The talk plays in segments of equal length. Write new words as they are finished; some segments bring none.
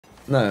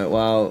No,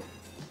 well,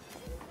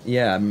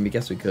 yeah, I mean, I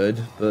guess we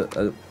could,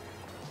 but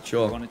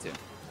sure. I wanted to.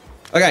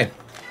 Okay,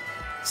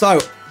 so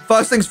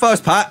first things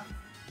first, Pat.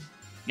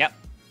 Yep.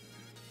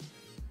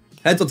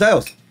 Heads or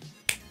tails?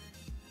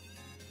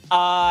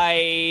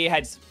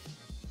 Heads.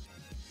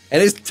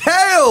 It is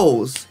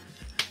tails!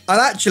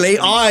 And actually,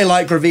 I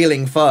like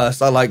revealing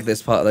first. I like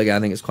this part of the game. I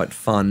think it's quite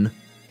fun.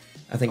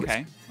 I think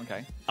okay.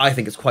 I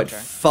think it's quite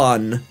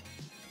fun.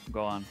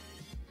 Go on.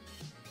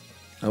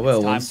 I will.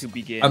 It's time to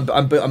begin.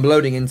 I'm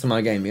loading into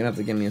my game. You're gonna have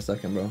to give me a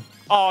second, bro.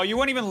 Oh, you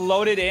weren't even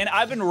loaded in?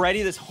 I've been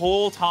ready this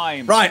whole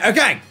time. Right,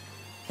 okay.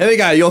 Here we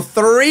go. Your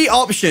 3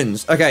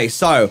 options. Okay,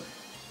 so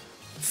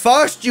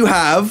first you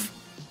have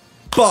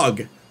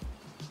bug.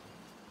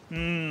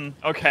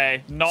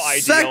 Okay. Not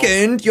ideal.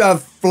 Second, you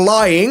have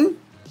flying.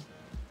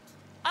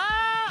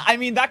 I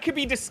mean, that could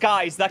be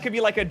disguised. That could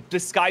be like a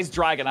disguised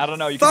dragon. I don't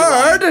know. You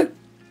Third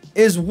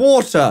is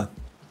water.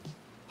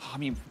 I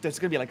mean, there's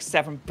going to be like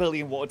 7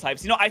 billion water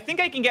types. You know, I think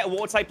I can get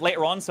water type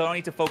later on, so I don't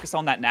need to focus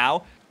on that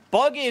now.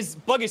 Bug is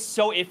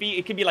so iffy.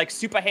 It can be like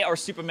super hit or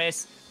super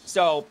miss.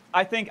 So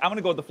I think I'm going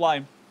to go with the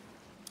flying.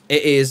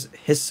 It is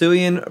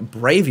Hisuian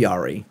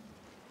Braviary.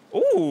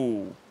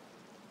 Ooh.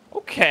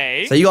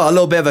 Okay. So you got a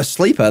little bit of a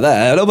sleeper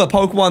there. A little bit of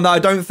Pokemon that I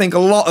don't think a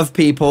lot of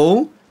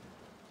people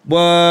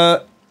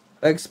were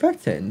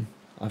expecting,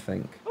 I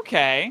think.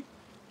 Okay.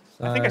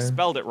 So, I think I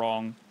spelled it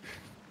wrong.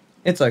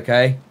 It's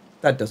okay.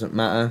 That doesn't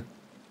matter.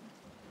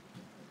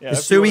 Yeah,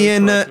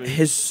 Hisuian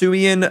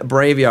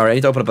Braviary. I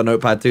need to open up a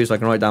notepad too so I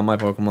can write down my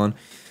Pokemon.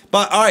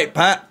 But alright,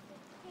 Pat.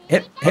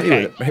 Hit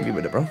me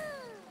with it, bro.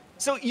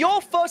 So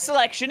your first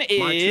selection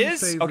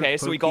is okay.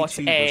 So we got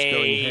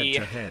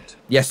a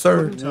yes,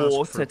 sir.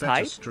 Water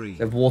type. We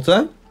have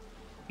water.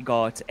 We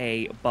got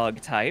a bug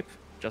type,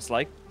 just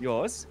like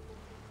yours,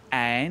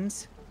 and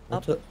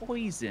a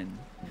poison.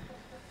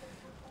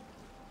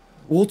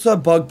 Water,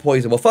 bug,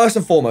 poison. Well, first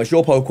and foremost,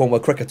 your Pokemon were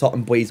Kricketot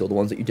and Weasel, the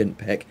ones that you didn't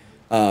pick.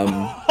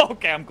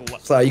 Okay, I'm cool.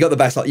 So you got the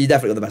best. You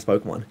definitely got the best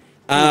Pokemon.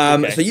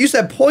 Okay. So you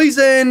said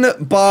poison,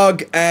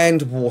 bug,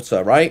 and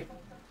water, right?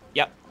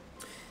 Yep.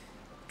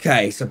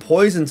 Okay, so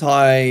poison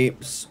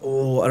types.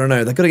 Oh, I don't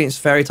know. They're good against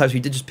fairy types. We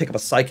did just pick up a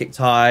psychic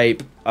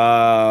type.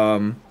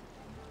 There's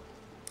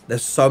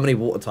so many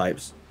water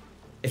types.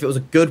 If it was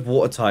a good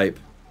water type,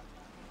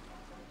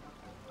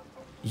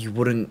 you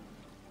wouldn't.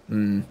 I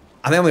think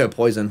I'm gonna go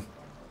poison.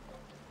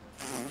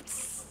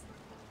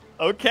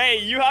 Okay,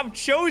 you have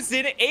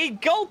chosen a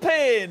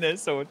Gulpin,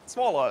 so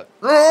swallow.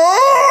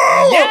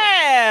 Oh!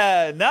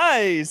 Yeah,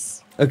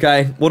 nice.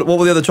 Okay, what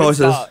were the other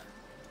choices?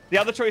 The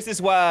other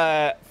choices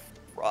were,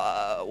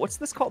 what's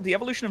this called? The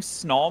evolution of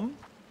Snom,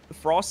 the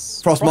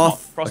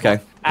Frostmoth, okay,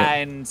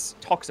 and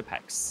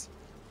Toxapex.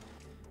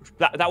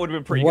 That would have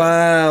been pretty good.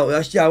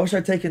 Wow, yeah, I wish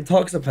I'd taken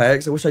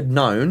Toxapex. I wish I'd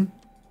known.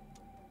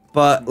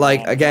 But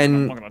like again,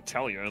 I'm not gonna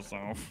tell you. So.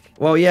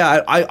 Well,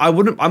 yeah, I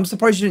wouldn't. I'm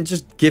surprised you didn't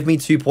just give me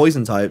 2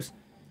 poison types.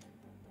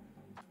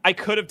 I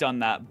could have done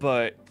that,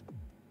 but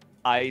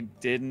I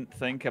didn't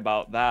think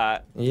about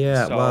that.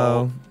 Yeah, so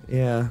well,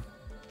 yeah.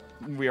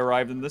 We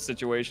arrived in this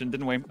situation,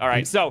 didn't we? All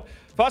right, so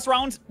first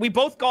round, we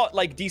both got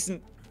like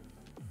decent,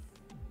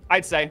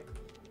 I'd say.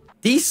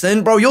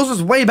 Decent? Bro, yours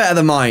was way better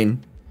than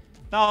mine.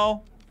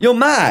 No. You're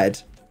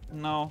mad.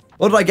 No.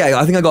 What did I get?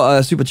 I think I got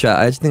a super chat.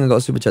 I actually think I got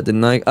a super chat,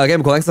 didn't I?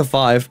 Game Call, thanks for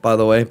 5, by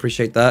the way.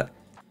 Appreciate that.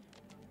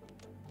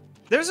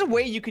 There's a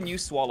way you can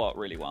use Swallow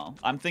really well.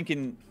 I'm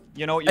thinking,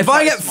 you know... If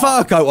I get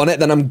fur coat on it,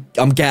 then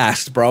I'm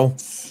gassed, bro.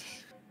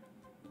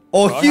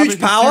 Or bro, huge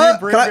power?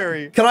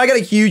 Can I get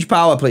a huge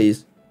power,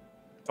 please?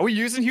 Are we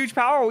using huge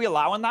power? Are we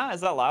allowing that? Is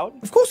that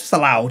allowed? Of course it's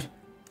allowed.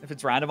 If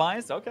it's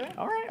randomized? Okay,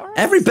 all right.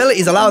 Every ability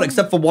is allowed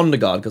except for Wonder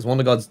Guard, because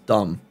Wonder Guard's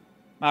dumb.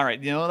 All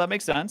right, you know, that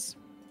makes sense.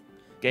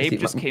 Gabe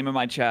just came in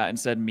my chat and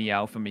said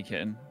meow for me,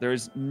 kitten.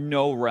 There's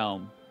no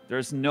realm.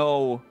 There's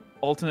no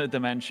alternate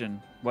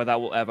dimension where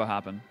that will ever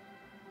happen.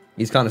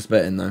 He's kind of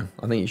spitting, though.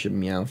 I think you should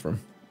meow for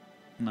him.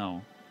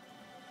 No.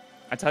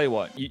 I tell you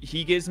what,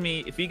 he gives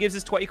me, if he gives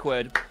us 20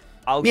 quid,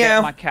 I'll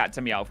get my cat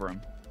to meow for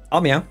him. I'll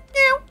meow.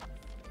 Meow.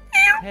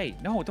 Hey,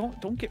 no,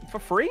 don't get for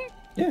free?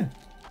 Yeah.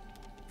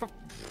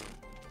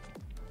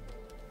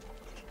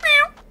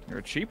 You're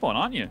a cheap one,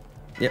 aren't you?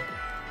 Yep.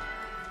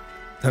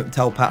 Don't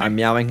tell Pat I'm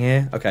meowing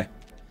here. Okay.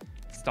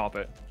 Stop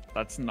it.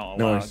 That's not allowed.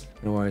 No worries.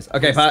 No worries.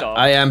 Okay, Pat,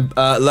 I am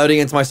loading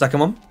into my second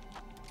one.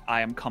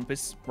 I am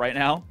compass right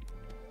now.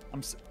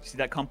 See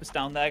that compass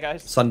down there,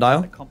 guys?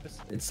 Sundial. Compass.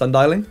 It's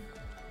sundialing.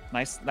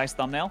 Nice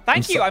thumbnail.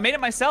 Thank you. I made it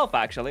myself,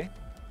 actually.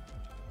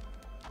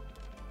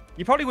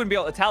 You probably wouldn't be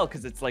able to tell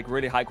because it's like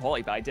really high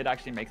quality, but I did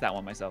actually make that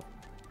one myself.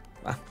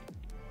 Wow.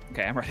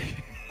 Okay, I'm ready.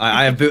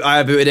 I have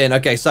booted in.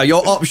 Okay, so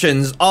your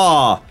options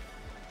are: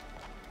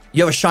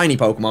 you have a shiny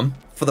Pokemon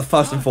for the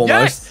first and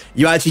foremost. Yes!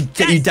 You actually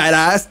you dead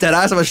ass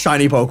have a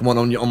shiny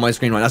Pokemon on my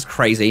screen right. That's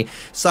crazy.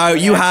 So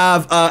you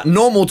have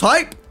normal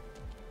type.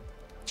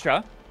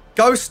 Sure.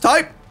 Ghost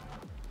type.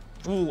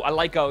 Ooh, I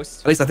like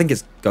ghost. At least I think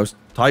it's ghost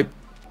type.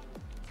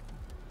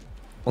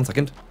 1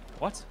 second.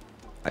 What?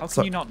 How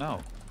can you not know?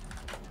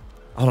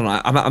 Hold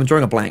on, I'm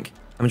drawing a blank.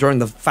 I'm drawing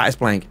the fattest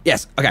blank.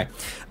 Yes, okay.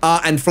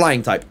 And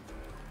flying type.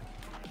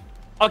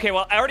 Okay,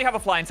 well, I already have a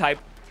flying type.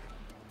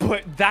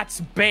 But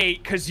that's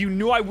bait, because you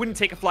knew I wouldn't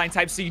take a flying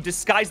type, so you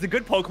disguised the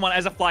good Pokemon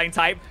as a flying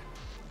type.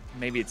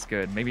 Maybe it's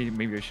good. Maybe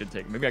I should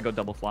take. Maybe I go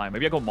double flying.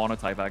 Maybe I go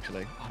monotype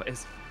actually. Oh,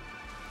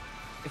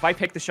 if I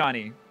pick the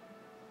shiny,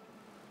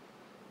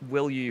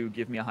 will you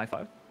give me a high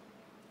five?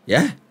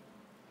 Yeah.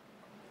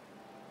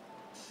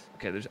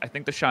 Okay, I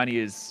think the shiny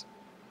is.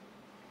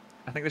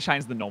 I think the shiny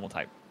is the normal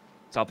type,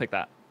 so I'll pick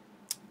that.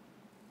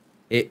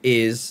 It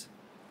is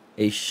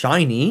a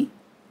shiny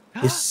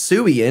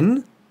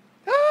Hisuian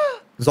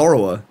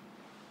Zorua.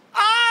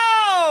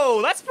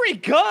 Oh, that's pretty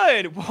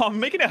good. Well, I'm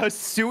making a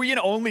Hisuian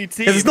only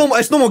team.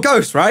 It's normal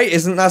ghost, right?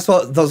 Isn't that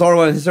what the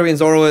Zorua and Hisuian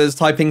Zorua's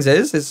typings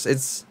is?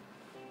 It's.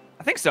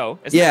 I think so.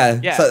 Yeah.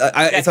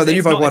 So the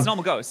new Pokemon. It's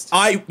normal ghost.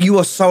 You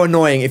are so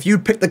annoying. If you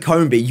picked the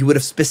Combi, you would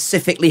have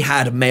specifically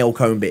had male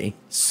Combi.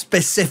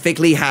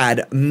 Specifically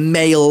had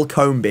male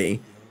Combi.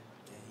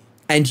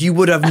 And you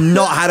would have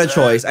not had a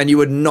choice, and you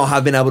would not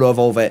have been able to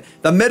evolve it.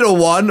 The middle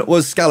one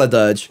was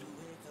Skeledirge.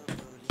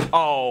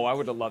 Oh, I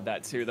would have loved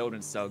that too. That would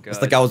have been so good.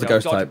 It's like I was a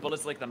ghost type.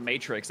 Bullets like the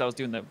Matrix. I was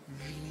doing the.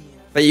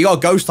 But you got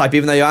a ghost type,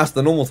 even though you asked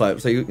the normal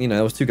type. So you know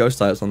there was 2 ghost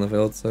types on the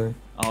field. So.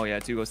 Oh yeah,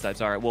 2 ghost types.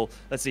 All right. Well,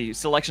 let's see.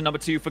 Selection number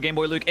 2 for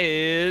GameboyLuke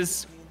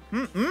is.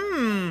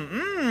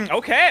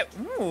 Okay.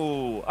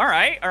 Ooh. All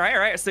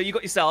right. So you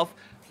got yourself,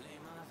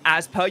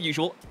 as per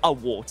usual, a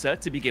water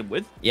to begin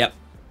with. Yep.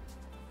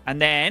 And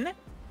then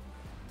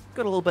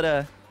got a little bit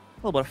of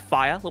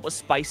fire, a little bit of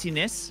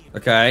spiciness.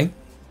 Okay.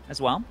 As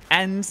well.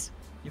 And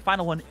your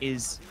final one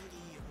is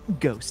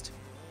ghost.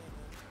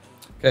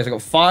 Okay, so I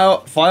got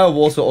fire,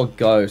 water, or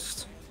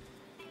ghost.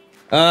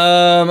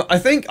 I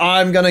think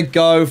I'm gonna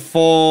go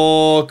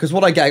for because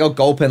what I got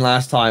Gulpin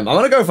last time. I'm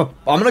gonna go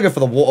for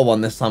the water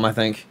one this time. I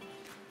think.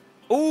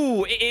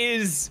 Ooh, it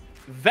is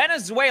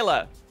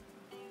Venezuela.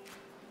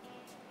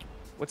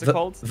 What's it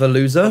called?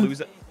 Veluza.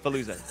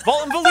 Veluza.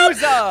 Volton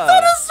Veluza.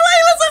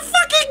 Venezuela's a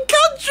fucking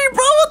country,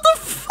 bro. What the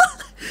fuck?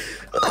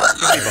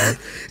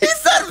 He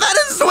said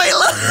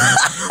Venezuela.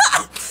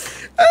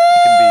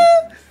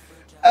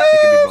 It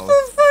can be both.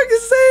 For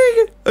fuck's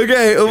sake.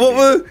 Okay, what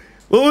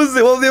was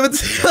it? What were the other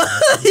two?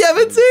 The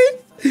other two?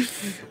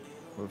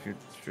 Well,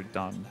 if you're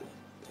done.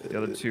 The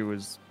other 2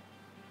 was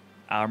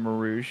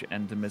Armarouge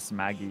and Miss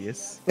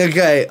Magius.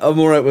 Okay, I'm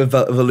alright with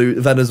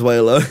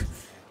Venezuela.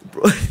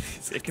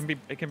 It can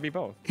be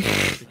both.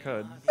 You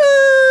could.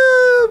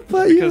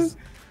 But because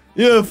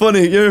you're a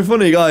funny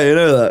guy, you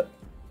know that.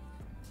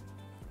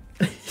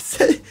 He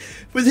said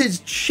with his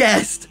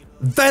chest,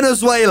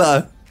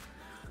 Venezuela.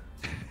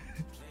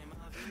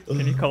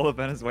 Can you call it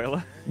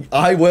Venezuela?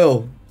 I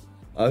will.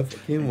 I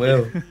fucking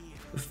will.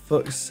 For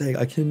fuck's sake,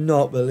 I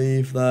cannot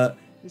believe that.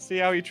 You see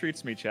how he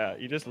treats me, chat?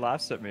 He just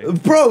laughs at me.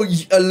 Bro,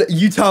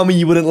 you tell me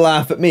you wouldn't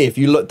laugh at me if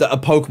you looked at a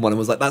Pokemon and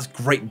was like, that's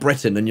Great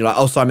Britain, and you're like,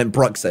 oh, sorry, I meant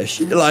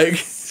Bruxish.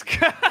 Like...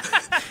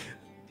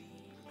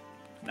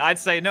 I'd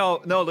say,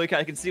 no, Luke,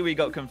 I can see where you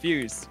got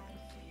confused.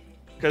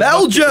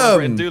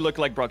 Belgium! Do look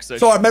like Bruxish.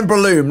 Sorry, I meant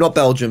Breloom, not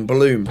Belgium.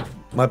 Breloom.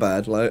 My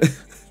bad, like...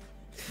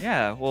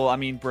 Yeah, well, I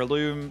mean,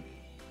 Breloom...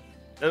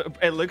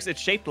 It's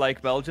shaped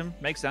like Belgium.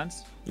 Makes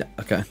sense. Yeah,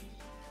 okay.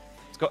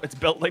 It's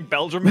built like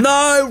Belgium.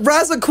 No,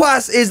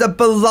 Razakwas is a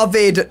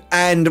beloved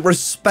and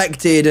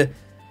respected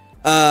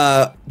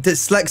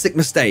dyslexic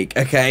mistake,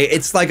 okay?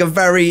 It's like a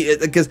very...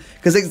 Because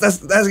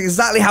that's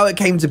exactly how it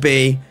came to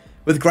be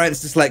with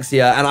Grant's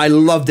dyslexia, and I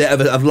loved it.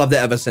 I've loved it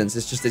ever since.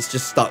 It's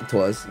just stuck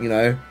to us, you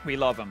know? We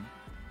love him.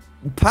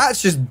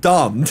 Pat's just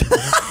dumb.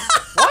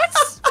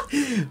 What?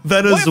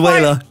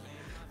 Venezuela.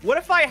 What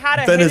if I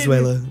had a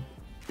Venezuela.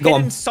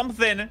 hidden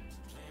something?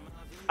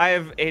 I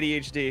have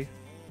ADHD.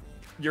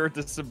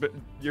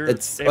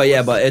 Oh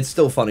yeah, but it's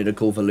still funny to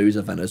call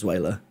Veluza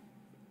Venezuela.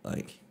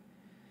 Like,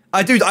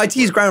 I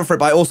tease Grant for it,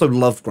 but I also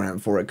love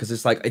Grant for it because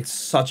it's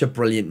such a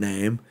brilliant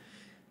name.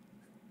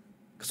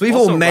 Because we've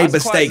all made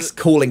mistakes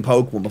calling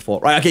Pokemon before,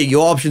 right? Okay,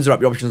 your options are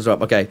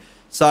up. Okay,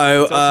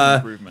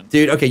 so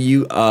dude, okay,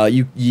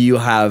 you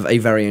have a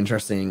very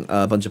interesting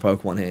bunch of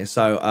Pokemon here.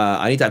 So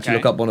I need to actually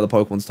look up one of the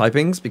Pokemon's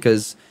typings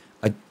because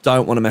I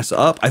don't want to mess it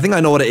up. I think I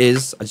know what it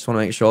is. I just want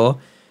to make sure.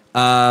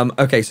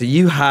 Okay, so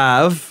you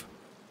have.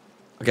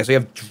 Okay, so you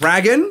have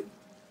Dragon.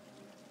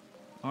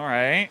 All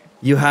right.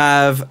 You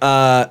have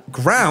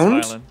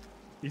Ground.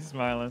 He's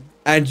smiling.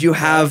 And you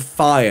have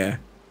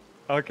Fire.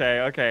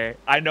 Okay.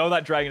 I know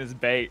that Dragon is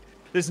bait.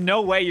 There's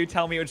no way you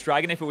tell me it's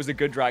Dragon if it was a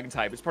good Dragon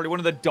type. It's probably one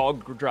of the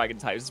dog Dragon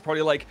types. It's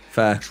probably like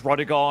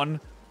Druddigon.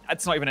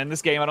 That's not even in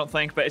this game, I don't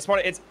think. But it's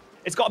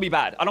got to be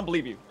bad. I don't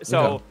believe you.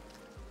 So,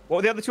 what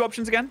were the other 2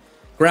 options again?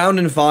 Ground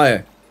and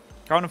Fire.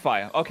 Ground and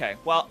Fire. Okay.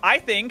 Well, I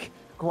think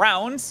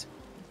Ground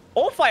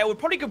or Fire would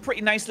probably go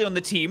pretty nicely on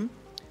the team.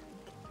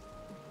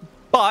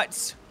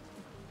 But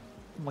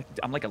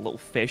I'm like a little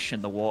fish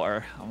in the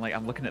water.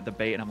 I'm looking at the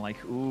bait and I'm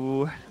like,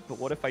 ooh, but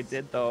what if I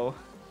did though?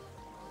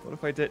 What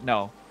if I did?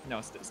 No,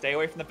 stay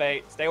away from the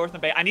bait. Stay away from the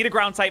bait. I need a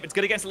ground type. It's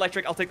good against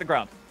electric. I'll take the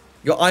ground.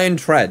 Your Iron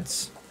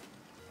Treads.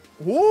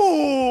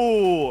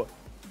 Ooh.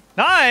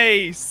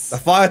 Nice. The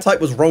fire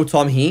type was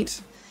Rotom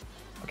Heat.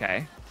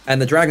 Okay.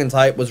 And the dragon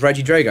type was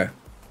Regidrago.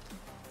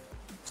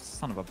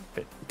 Son of a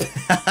bitch.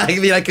 I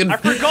mean, I couldn't. I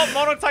forgot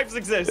monotypes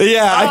exist.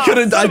 Yeah, I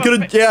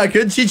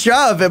couldn't cheat you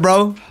out of it,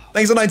 bro.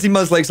 Thanks for 19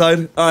 months,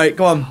 Lakeside. All right,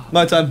 go on.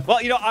 My turn. Well,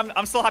 you know,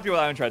 I'm still happy with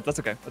Iron Treads. That's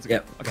okay. That's okay.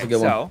 Yeah, okay, that's a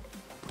good so.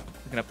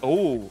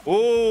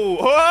 Oh,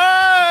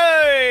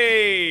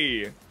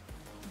 hey!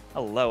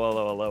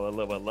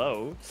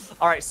 Hello.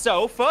 All right,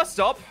 so first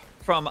up,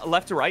 from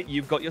left to right,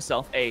 you've got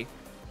yourself a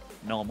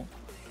normal.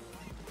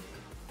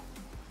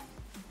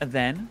 And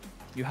then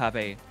you have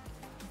a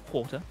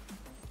quarter.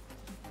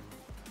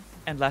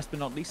 And last but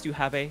not least, you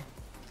have a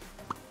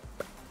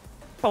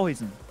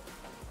poison.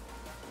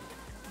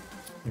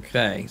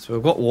 Okay, so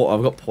we've got water,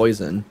 I've got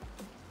poison.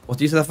 What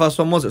did you say the first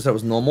one was? It said it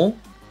was normal?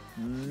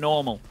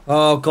 Normal.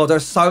 Oh god,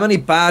 there's so many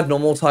bad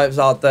normal types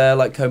out there,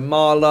 like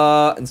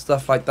Komala and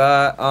stuff like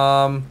that.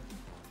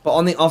 But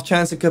on the off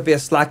chance it could be a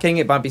slacking,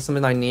 it might be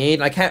something I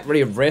need. I can't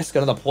really risk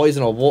another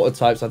poison or water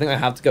type, so I think I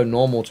have to go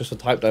normal just for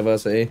type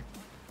diversity.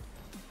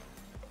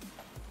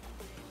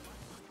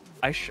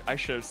 I should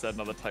have said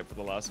another type for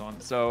the last one.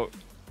 So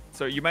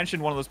you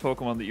mentioned one of those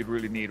Pokemon that you'd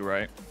really need,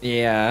 right?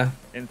 Yeah.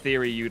 In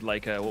theory, you'd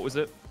like what was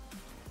it?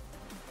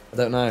 I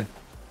don't know.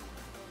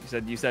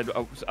 You said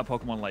a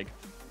Pokemon like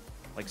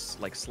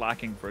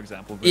slacking, for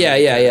example. Yeah.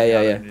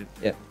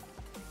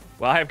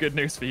 Well, I have good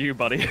news for you,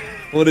 buddy.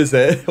 What is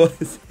it? What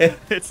is it?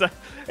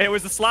 It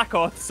was a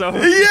Slackoth, so.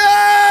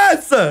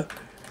 Yes!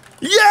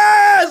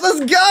 Yes! Let's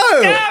go!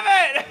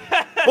 Damn it!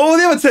 What were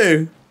the other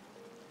two?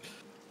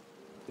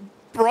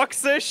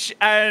 Broxish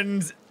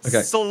and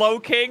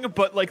Slowking,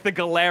 but like the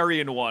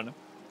Galarian one.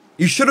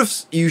 You should have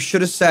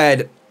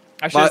said.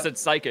 I should have said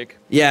Psychic.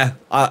 Yeah,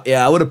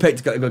 I would have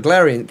picked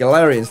Galarian.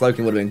 Galarian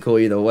Slowking would have been cool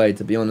either way,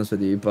 to be honest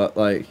with you. But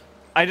like,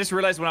 I just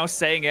realized when I was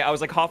saying it, I was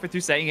like halfway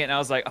through saying it, and I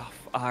was like, oh,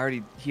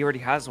 he already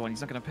has one.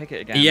 He's not gonna pick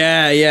it again.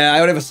 Yeah. I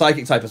would have a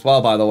Psychic type as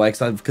well, by the way,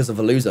 because of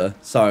Veluza.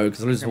 So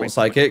because Veluza's not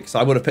Psychic, so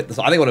I would have picked this.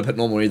 I think I would have picked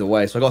normal either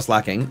way. So I got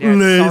Slacking. Yeah,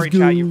 sorry,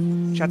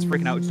 chat's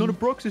freaking out. It's not a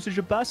Broxus, it's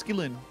a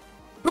Basculin.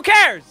 Who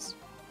cares?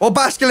 What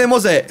Basculin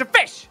was it? It's a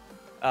fish.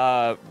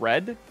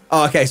 Red.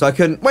 Oh, okay. So I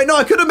couldn't. Wait, no,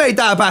 I could have made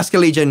that a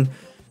Basculegion.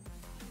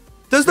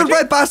 Does the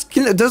red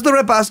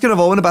Basculin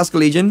evolve in a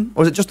Basculegion,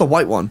 or is it just the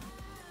white one?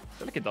 I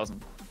feel like it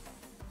doesn't.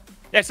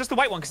 Yeah, it's just the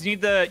white one because you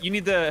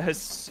need the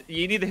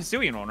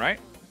Hisuian one, right?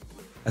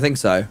 I think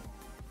so.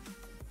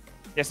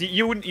 Yes,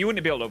 you wouldn't be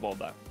able to evolve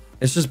that.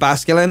 It's just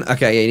Basculin.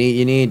 Okay,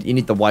 you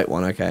need the white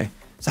one. Okay.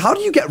 So how do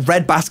you get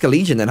red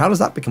Basculegion then? How does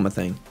that become a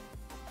thing?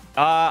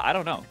 I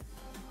don't know.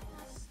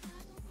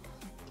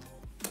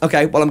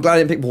 Okay, well, I'm glad I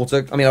didn't pick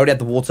water. I mean, I already had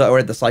the water, I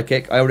already had the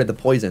psychic, I already had the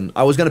poison.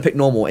 I was going to pick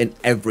normal in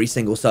every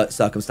single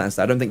circumstance.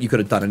 I don't think you could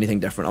have done anything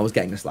different. I was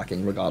getting the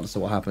slacking regardless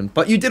of what happened.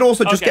 But you did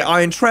also just get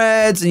Iron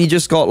Treads, and you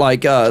just got,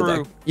 like, you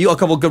got a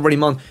couple of good running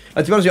mons. To be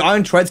honest with you,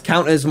 Iron Treads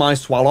count as my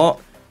Swalot.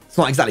 It's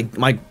not exactly,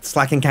 my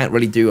slacking can't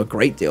really do a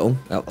great deal,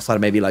 outside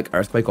of maybe, like,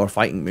 Earthquake or a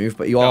fighting move,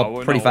 but you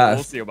are pretty fast.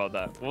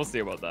 We'll see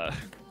about that.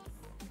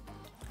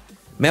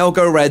 Male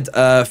go red,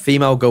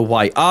 female go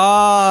white.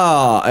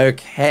 Ah,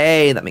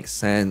 okay, that makes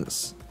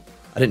sense.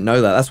 I didn't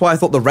know that. That's why I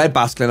thought the red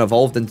Basculin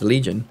evolved into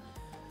Legion.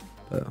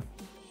 But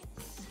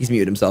he's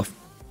muted himself.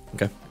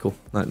 Okay, cool.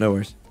 No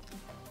worries.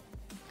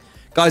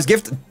 Guys,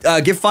 give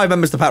 5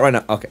 members to Pat right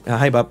now. Okay.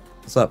 Hey, bub.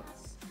 What's up?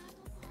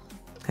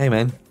 Hey,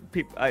 man.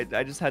 I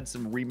just had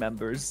some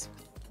remembers.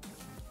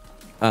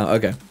 Oh,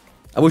 okay.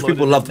 I wish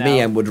people loved me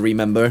and would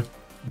remember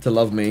to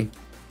love me.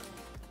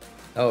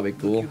 That would be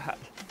cool.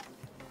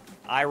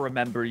 I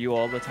remember you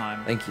all the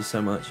time. Thank you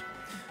so much.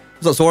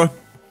 What's up, Sora?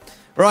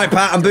 Right,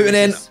 Pat, I'm booting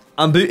in.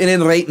 I'm booting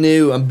in right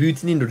now.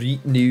 Did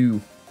you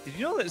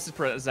know that this is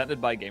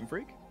presented by Game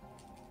Freak?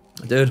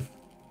 I did.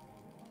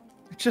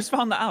 I just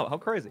found that out. How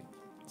crazy.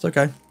 It's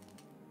okay.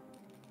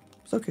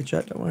 It's okay,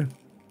 chat. Don't worry.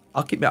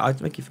 I'll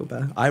make you feel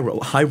better. I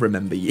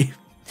remember you.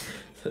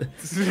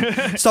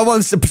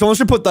 Someone should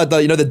put that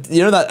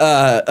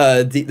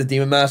the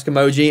demon mask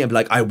emoji and be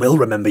like, I will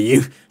remember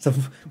you. So,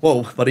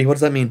 whoa, buddy, what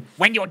does that mean?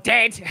 When you're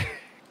dead.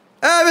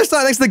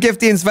 Mr. Thanks to the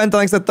Gifty and Sven.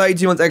 Thanks to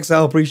 32 months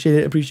XL.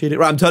 Appreciate it.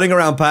 Right, I'm turning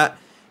around, Pat.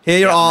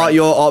 Here are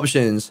your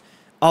options.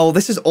 Oh,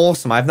 this is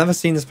awesome. I've never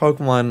seen this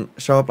Pokemon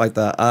show up like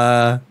that.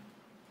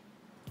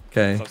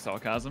 Okay. So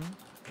sarcasm.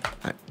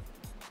 Right.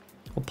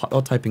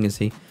 What typing is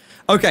he?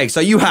 Okay, so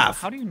you have.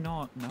 How do you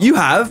not know? You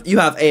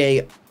have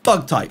a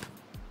bug type.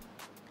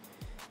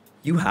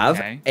 You have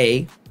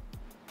a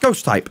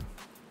ghost type.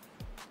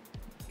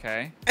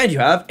 Okay. And you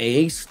have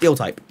a steel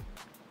type.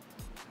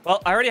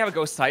 Well, I already have a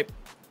ghost type.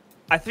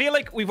 I feel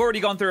like we've already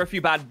gone through a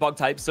few bad bug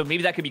types, so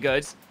maybe that could be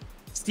good.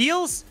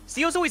 Steel's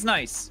always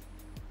nice.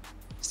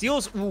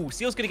 Steel's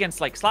good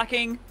against like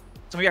slacking.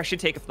 So maybe I should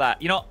take it for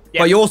that. You know.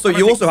 Yeah, but you also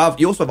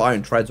have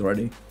Iron Treads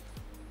already.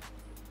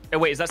 Oh,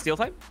 wait, is that steel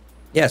type?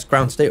 Yes,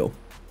 ground steel.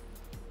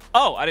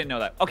 Oh, I didn't know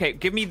that. Okay,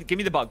 give me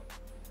the bug.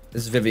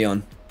 This is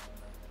Vivian.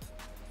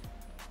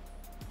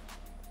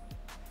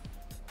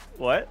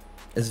 What?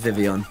 It's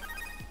Vivian.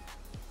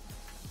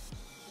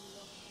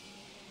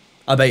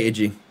 I baited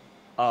you.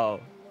 Oh.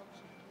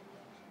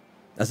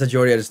 I said you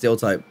already had a steel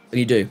type, and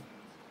you do.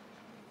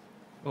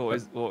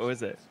 What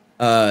was it?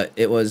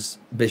 It was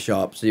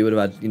Bishop, so you would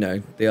have had, you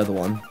know, the other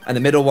one. And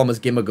the middle one was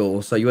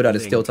Gimmighoul, so you would have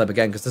had a steel type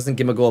again, because doesn't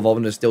Gimmighoul evolve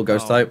into a steel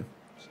ghost type?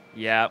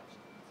 Yeah.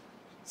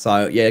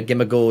 So, yeah,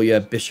 Gimmighoul, you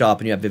have Bishop,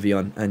 and you have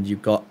Vivian, and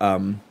you've got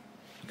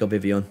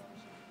Vivian.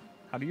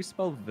 How do you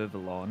spell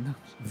Vivillon?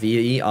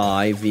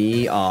 Vivillon.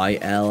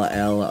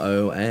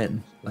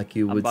 Like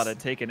you would... I'm about to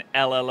take an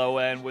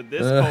LLON with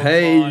this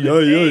hey,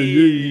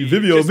 Pokemon.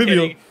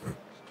 Vivian.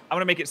 I'm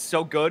going to make it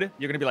so good,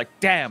 you're going to be like,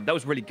 damn, that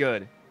was really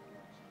good.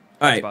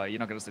 All right. You're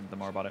not going to think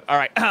more about it. All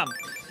right.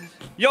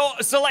 Your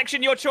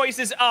selection, your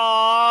choices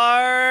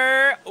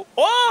are...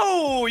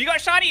 Oh, you got a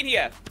shiny in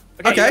here.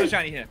 Okay. You got a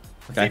shiny here.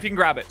 Okay. See if you can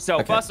grab it.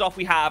 So first off,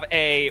 we have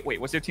a...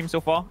 Wait, what's your team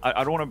so far?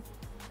 I don't want to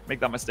make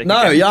that mistake.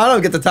 No, again. yeah, I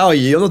don't get to tell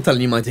you. I'm not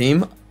telling you my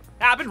team.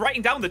 I've been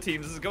writing down the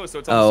teams as it goes, so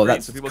it's on the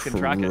screen so people can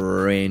track it.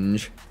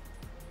 Cringe.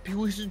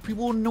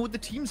 People know what the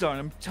teams are. And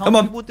I'm telling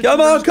people what the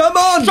come on! Come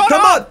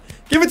on!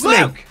 Give it to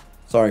me.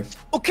 Sorry.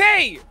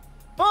 Okay.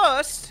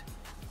 First,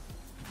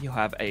 you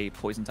have a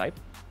poison type.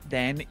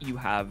 Then you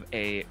have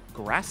a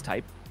grass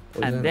type.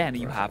 And then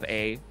you have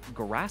a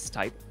grass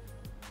type.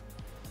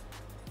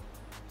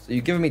 So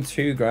you're giving me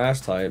 2 grass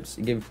types.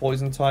 You give me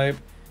poison type.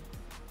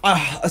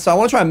 So I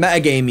want to try and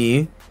metagame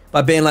you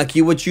by being like,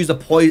 you would choose a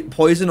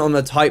poison on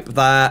the type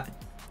that...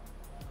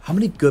 How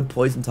many good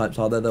poison types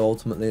are there, though,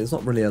 ultimately? There's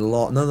not really a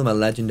lot. None of them are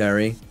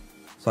legendary.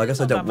 So I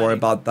guess I don't worry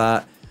about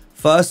that.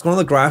 First, one of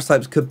the grass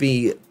types could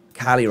be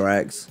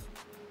Calyrex.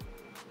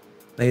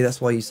 Maybe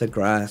that's why you said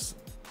grass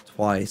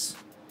twice.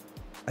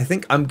 I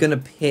think I'm going to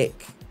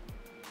pick...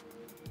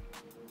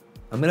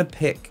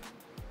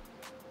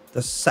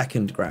 the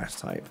second grass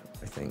type,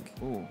 I think.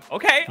 Ooh,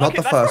 okay. Not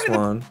the first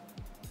one.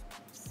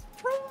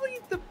 Probably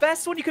the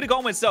best one you could have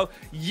gone with. So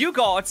you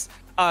got,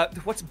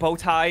 what's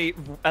Bowtie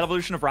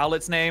evolution of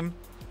Rowlet's name?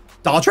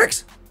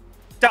 Dartrix?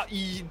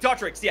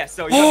 Dartrix, yes.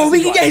 So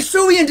we can get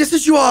Hisuian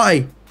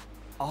Decidueye!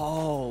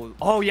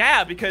 Oh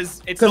yeah,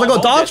 because it's because I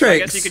got Dartrix. So I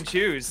guess you can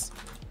choose.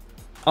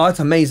 Oh, that's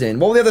amazing.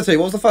 What were the other 2?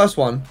 What was the first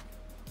one?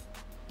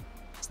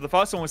 So the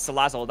first one was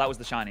Salazzle. That was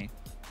the shiny.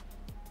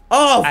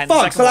 Oh,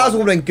 fuck. Salazzle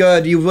would have been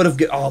good. You would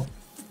have... Oh,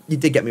 you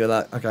did get me with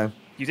that. Okay.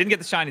 You didn't get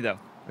the shiny, though.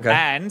 Okay.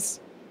 And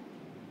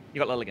you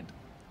got Lilligant.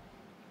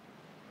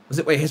 Was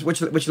it... Wait,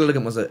 which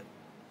Lilligant was it?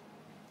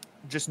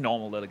 Just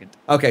normal Lilligant.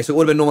 Okay, so it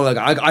would have been normal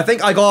Lilligant. I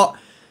think I got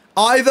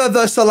either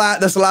the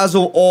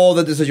Salazzle or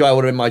the Decidueye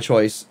would have been my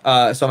choice.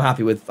 So I'm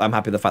happy with the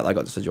fact that I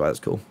got Decidueye. That's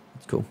cool.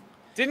 That's cool.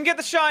 Didn't get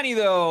the shiny,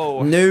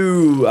 though.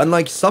 No,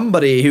 unlike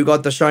somebody who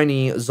got the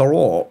shiny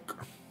Zorok.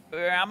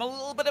 I'm a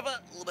little bit of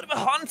a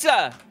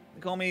hunter.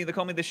 They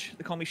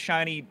call me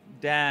Shiny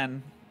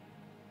Dan.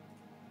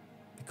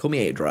 They call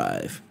me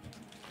A-Drive.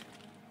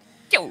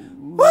 Yo.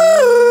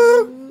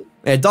 Woo!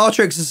 Yeah,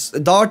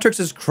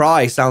 Dartrix's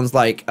cry sounds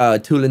like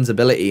Tulin's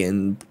ability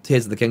in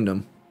Tears of the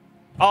Kingdom.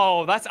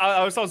 Oh, that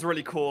sounds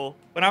really cool.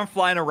 When I'm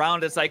flying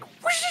around, it's like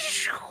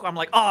whoosh, I'm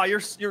like, oh,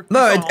 you're.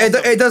 No,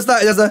 it does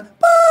that. It does a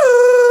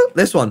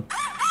this one.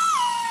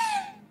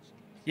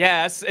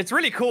 Yeah, it's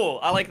really cool.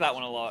 I like that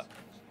one a lot.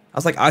 I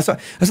was like, that's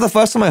the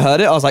first time I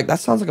heard it. I was like, that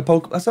sounds like a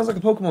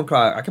Pokemon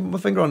cry. I can put my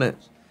finger on it.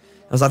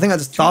 I think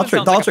that's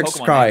Dartrix's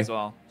cry. As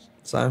well.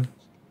 So.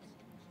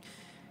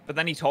 But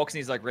then he talks and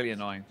he's like really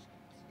annoying.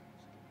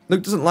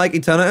 Luke doesn't like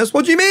Eternatus.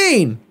 What do you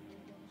mean?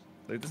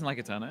 Luke doesn't like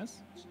Eternatus?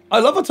 I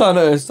love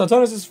Eternatus.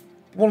 Eternatus is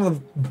one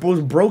of the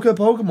most broken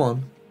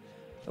Pokemon.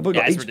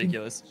 Yeah, it's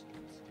ridiculous.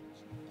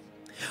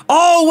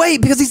 Oh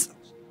wait, because he's.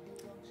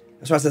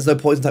 That's right. There's no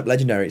poison type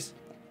legendaries.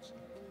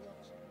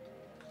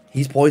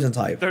 He's poison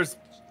type. There's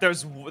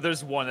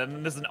one, and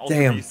then there's an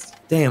Ultra Beast.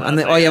 Damn. And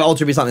then, oh yeah,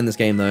 Ultra Beast aren't in this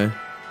game though.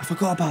 I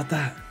forgot about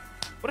that.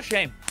 What a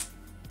shame.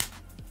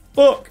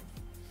 Fuck.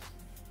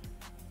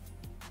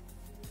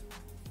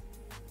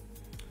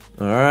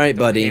 All right,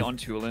 buddy. On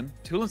Tulin.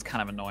 Tulin's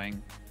kind of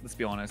annoying. Let's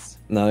be honest.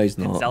 No, he's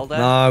not. Zelda,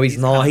 no, he's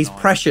not. He's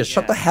precious. Yeah.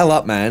 Shut the hell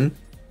up, man.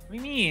 What do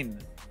you mean?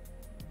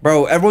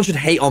 Bro, everyone should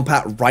hate on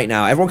Pat right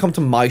now. Everyone come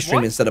to my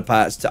stream instead of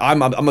Pat's.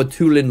 I'm a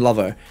Tulin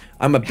lover.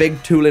 I'm a big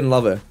Tulin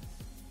lover.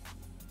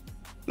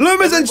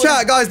 Luma's in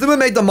chat, guys. Luma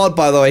made the mod,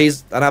 by the way.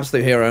 He's an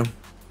absolute hero.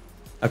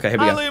 Okay, here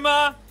we go. Hi,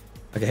 Luma.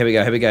 Okay, here we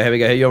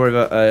go. You're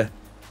over.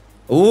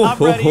 Ooh, I'm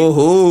ready.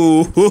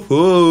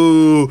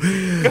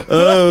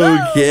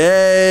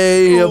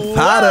 Okay,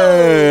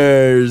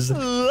 Patters.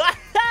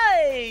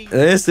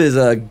 This is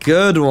a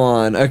good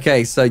one.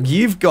 Okay, so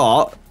you've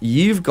got.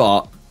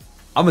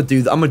 I'm gonna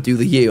do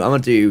the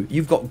you.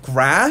 You've got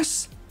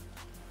grass,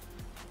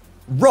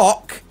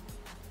 rock,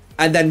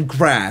 and then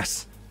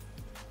grass.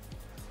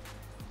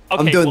 Okay,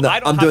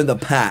 I'm doing the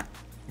pat.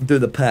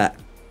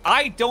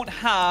 I don't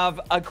have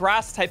a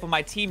grass type on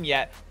my team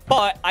yet,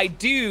 but I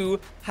do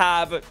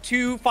have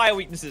 2 fire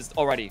weaknesses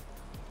already.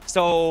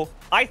 So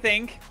I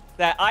think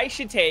that I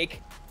should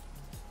take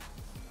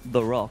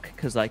the rock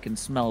because I can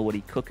smell what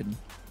he's cooking.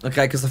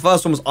 Okay, because the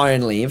first one was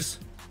Iron Leaves.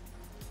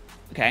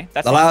 Okay,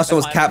 that's the last one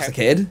was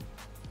Capsicid.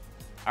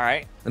 All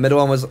right. The middle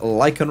one was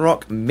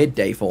Lycanroc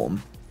midday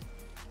form.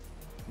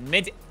 All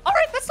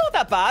right, That's not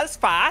that bad. It's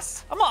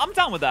fast. I'm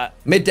down with that.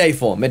 Midday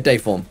form. Midday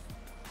form.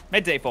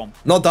 Midday form.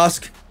 Not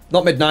dusk.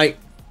 Not midnight.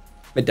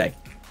 Midday.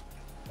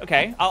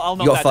 Okay, I'll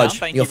note You got that fudge. down.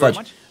 Thank You you got very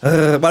fudge.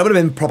 much. Well, it would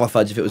have been proper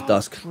fudge if it was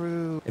dusk.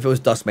 True. If it was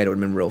dusk, mate, it would have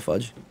been real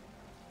fudge.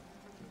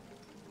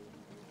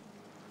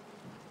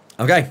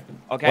 Okay.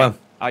 Okay. Well,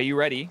 Are you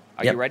ready?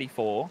 Are Yep. you ready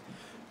for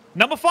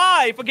number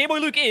 5 for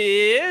GameboyLuke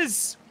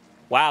is...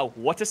 Wow,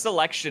 what a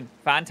selection.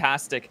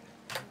 Fantastic.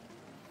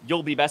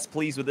 You'll be best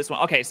pleased with this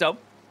one. Okay, so...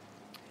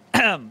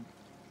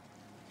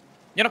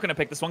 You're not going to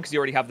pick this one because you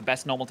already have the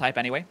best normal type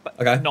anyway. But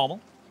Okay. normal.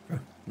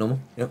 normal.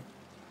 Yep.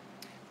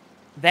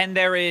 Then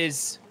there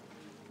is...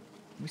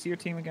 Let me see your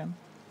team again.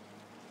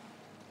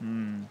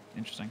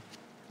 Interesting.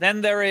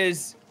 Then there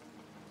is...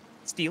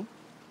 Steel.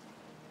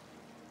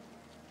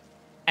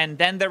 And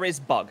then there is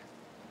Bug.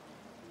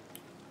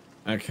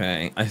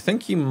 Okay. I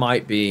think you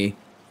might be...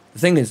 The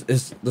thing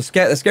is the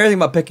scary thing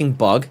about picking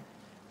Bug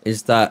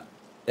is that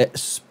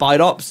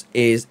Spidops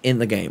is in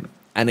the game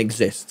and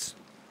exists.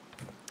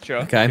 Sure,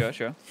 Okay.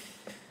 sure.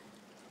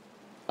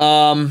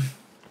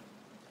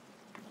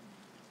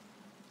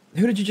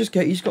 Who did you just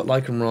get? You just got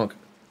Lycan Rock.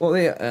 Well,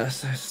 the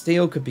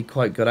Steel could be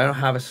quite good. I don't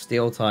have a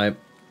Steel type.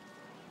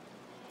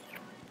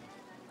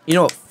 You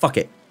know what? Fuck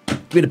it.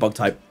 Give me the Bug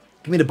type.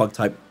 Give me the Bug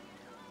type.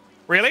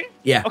 Really?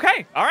 Yeah.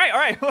 Okay. All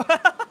right.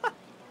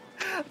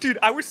 Dude,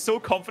 I was so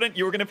confident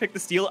you were going to pick the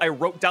Steel. I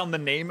wrote down the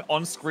name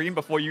on screen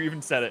before you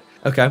even said it.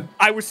 Okay.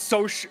 I was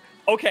so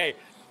okay.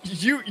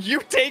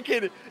 You've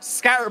taken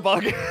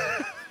Scatterbug.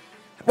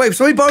 Wait,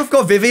 so we both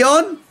got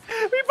Vivian?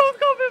 We both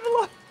got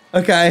Vivillon.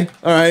 Okay.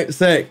 All right.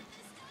 Sick.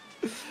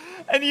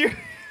 And you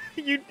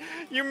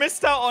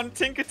missed out on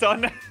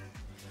Tinkaton.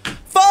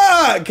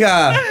 Fuck!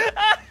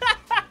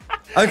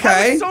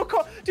 Okay.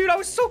 Dude, I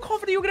was so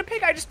confident you were gonna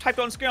pick. I just typed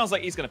on screen. I was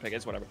like, he's gonna pick it.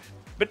 It's whatever.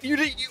 But you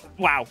did.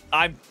 Wow.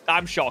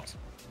 I'm shocked.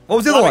 What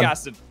was the other one?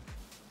 Acid.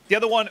 The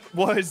other one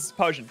was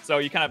Potion. So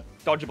you kind of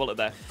dodge a bullet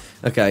there.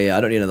 Okay, yeah,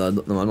 I don't need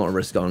another. No, I'm not a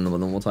risk on another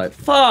normal type.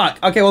 Fuck.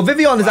 Okay, well,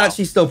 Vivian is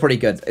actually still pretty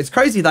good. It's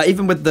crazy that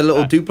even with the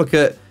little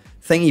duplicate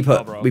thing we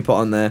put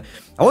on there.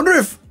 I wonder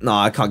if... No,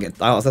 I can't get...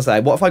 I was gonna say,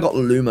 what if I got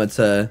Luma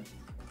to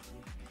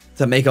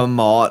make a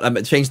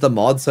mod... change the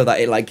mod so that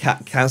it, like,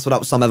 cancelled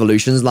out some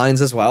evolutions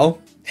lines as well?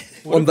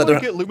 What if I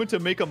get Luma to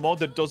make a mod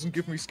that doesn't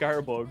give me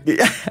Scatterbug?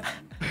 Yeah.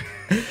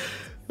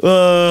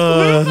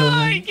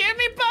 Luma, give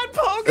me bad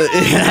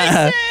Pokemon!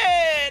 Yeah.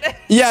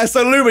 Yeah,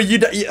 so Luma,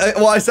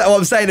 what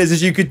I'm saying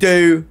is you could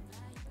do...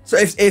 So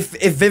if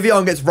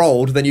Vivian gets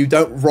rolled, then you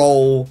don't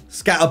roll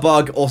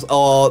Scatterbug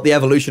or the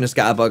evolution of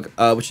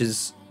Scatterbug, which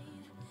is...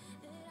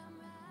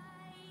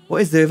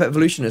 What is the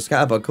evolution of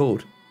Scatterbug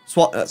called?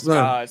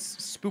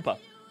 Spoopa.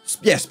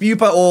 Yeah,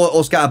 Spupa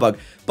or Scatterbug.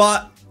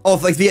 But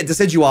of like the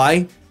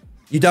Decidueye,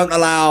 you don't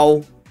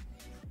allow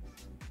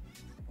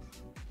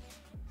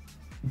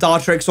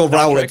Dartrix or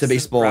Rowlet to be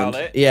spawned.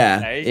 Rowlet.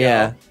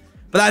 Yeah. Go.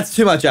 But that's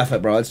too much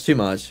effort, bro. It's too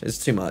much. It's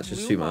too much.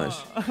 It's too much.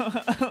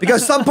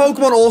 Because some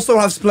Pokemon also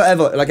have split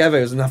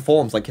evos and have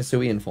forms, like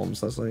Hisuian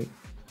forms. That's like...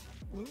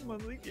 Luma,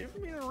 give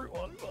me the root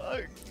one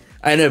bug.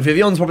 I know,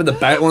 Vivian's probably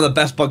one of the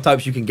best bug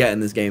types you can get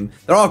in this game.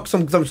 There are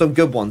some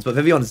good ones, but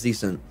Vivian is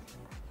decent.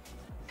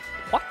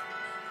 What?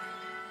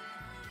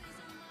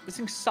 This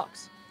thing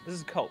sucks. This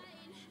is Cope.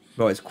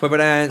 Bro, it's Quiver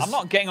Dance. I'm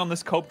not getting on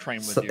this Cope train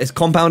with you. It's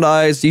Compound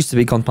Eyes. Used to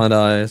be Compound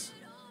Eyes.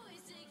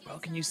 Bro,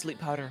 can you sleep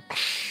powder?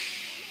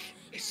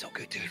 It's so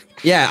good, dude.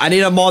 Yeah, I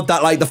need a mod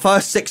that, like, the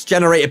first 6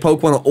 generated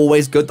Pokemon are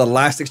always good. The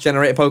last 6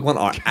 generated Pokemon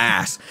are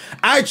ass.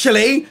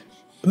 Actually,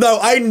 no,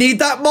 I need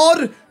that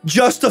mod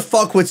just to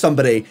fuck with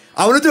somebody.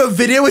 I want to do a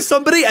video with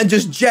somebody and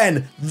just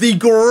gen the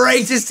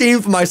greatest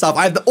team for myself.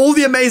 I have all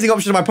the amazing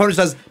options. My opponent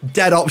just has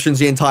dead options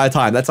the entire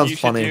time. That sounds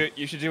funny.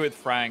 You should do it with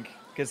Frank.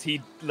 Because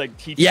he yeah,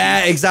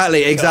 cheats.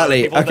 exactly.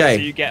 Okay.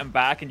 So you get him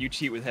back and you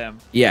cheat with him.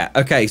 Yeah,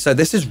 okay, so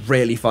this is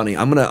really funny.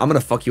 I'm gonna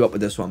fuck you up with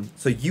this one.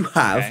 So you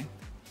have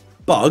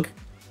Bug,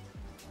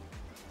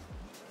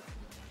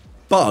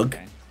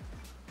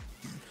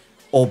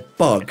 or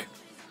Bug.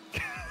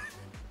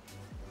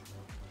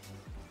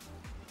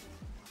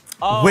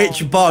 Oh,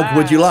 which Bug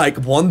would you like?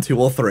 1, 2,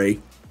 or 3?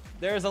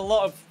 There's a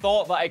lot of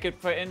thought that I could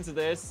put into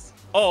this.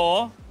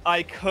 Or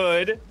I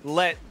could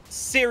let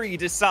Siri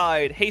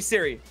decide. Hey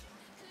Siri,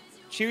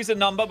 choose a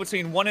number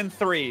between 1 and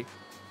 3.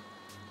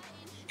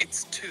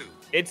 It's 2.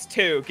 It's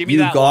 2. Give me You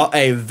that got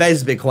one. a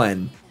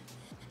Vesbiquen.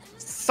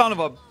 Son of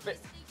a...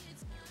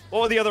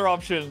 What were the other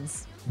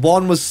options?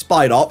 1 was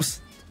Spidops.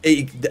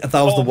 That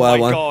was the word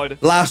one. God.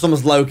 Last one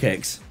was Low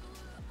Kicks.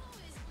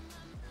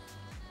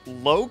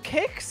 Low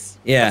Kicks?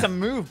 Yeah. That's a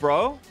move,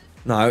 bro.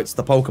 No, it's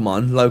the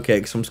Pokemon Low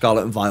Kicks from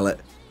Scarlet and Violet.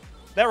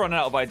 They're running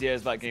out of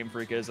ideas about Game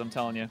Freak is, I'm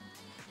telling you.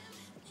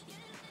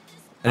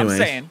 Anyways.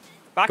 I'm saying,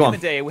 back in the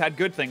day, we had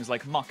good things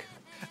like Muck.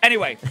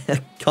 Anyway.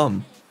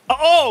 Come.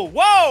 Oh,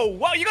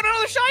 whoa, you got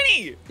another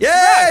shiny!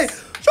 Yay!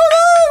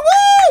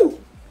 Shiny! Woo!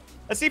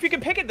 Let's see if you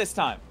can pick it this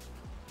time.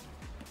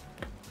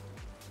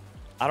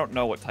 I don't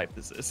know what type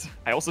this is.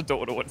 I also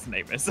don't know what its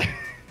name is.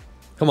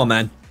 Come on,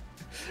 man.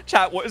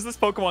 Chat, what is this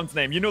Pokemon's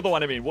name? You know the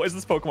one I mean. What is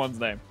this Pokemon's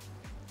name?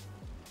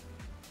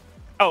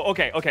 Oh,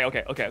 okay.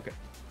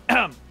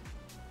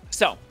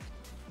 So,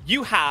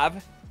 you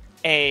have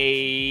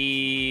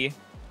a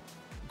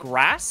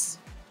grass.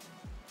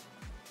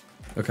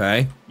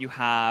 Okay. You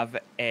have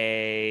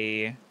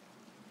a...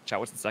 Chat,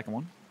 what's the second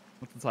one?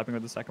 What's the typing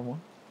of the second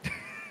one?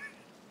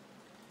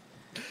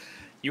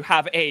 You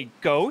have a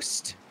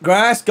ghost.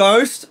 Grass,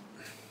 ghost.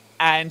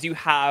 And you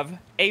have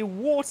a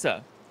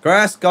water.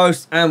 Grass,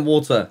 ghost, and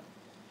water.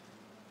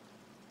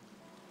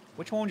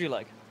 Which one would you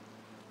like?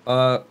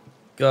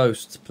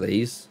 Ghost,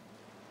 please.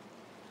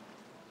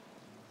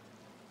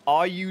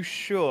 Are you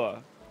sure?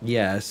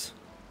 Yes.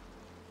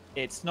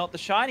 It's not the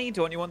shiny.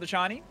 Don't you want the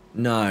shiny?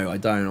 No, I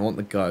don't. I want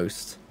the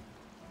ghost.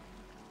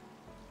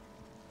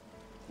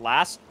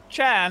 Last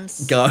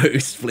chance.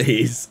 Ghost,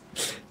 please.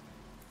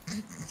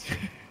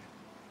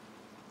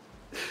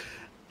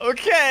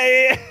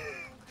 Okay.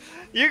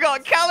 You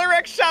got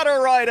Calyrex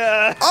Shadow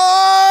Rider.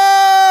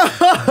 Oh!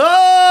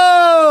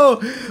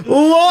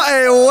 What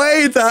a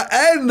way to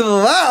end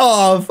that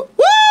off. Woo!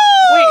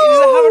 Wait, does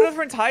it have a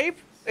different type?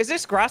 Is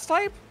this grass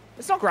type?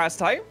 It's not grass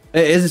type.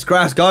 It is. It's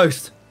grass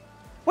ghost.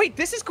 Wait,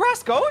 this is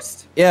grass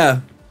ghost?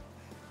 Yeah.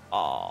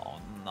 Oh,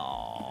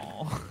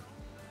 no.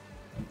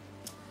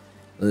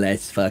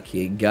 Let's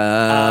fucking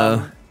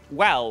go.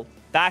 Well,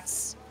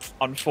 that's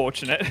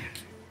unfortunate.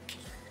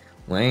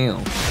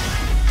 Wow.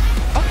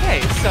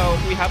 Okay, so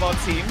we have our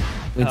team.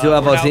 We do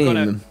have our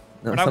team.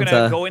 We're now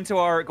gonna go into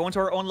our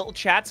own little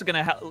chats.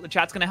 The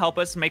chat's gonna help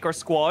us make our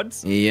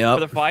squads Yep. for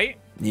the fight.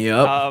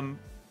 Yep.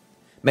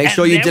 Make and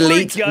sure you then we're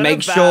delete. gonna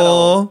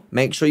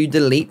Make sure you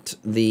delete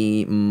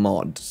the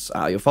mods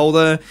out of your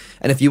folder.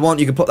 And if you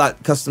want, you can put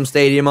that custom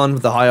stadium on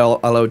with the high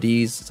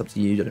LODs. It's up to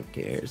you. I don't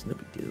care. It's no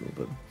big deal.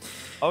 But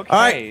Okay. all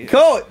right,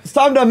 cool. It's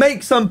time to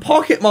make some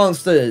pocket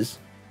monsters.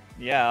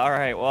 Yeah. All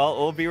right. Well,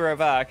 we'll be right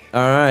back. All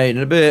right, in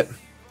a bit.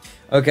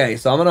 Okay,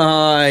 so I'm gonna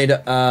hide.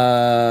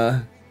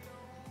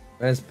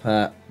 Where's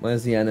Pat?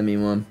 Where's the enemy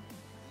one?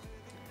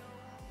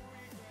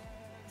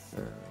 I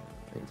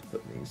need to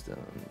put these down.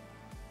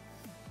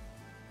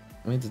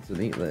 I need to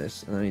delete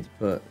this, and I need to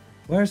put...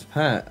 Where's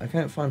Pat? I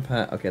can't find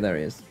Pat. Okay, there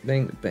he is.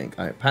 Bing, bing.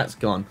 Alright, Pat's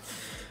gone.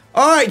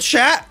 Alright,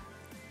 chat!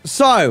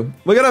 So,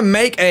 we're gonna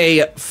make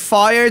a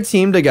fire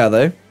team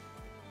together.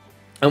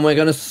 And we're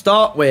gonna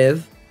start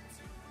with...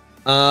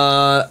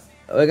 we're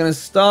gonna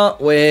start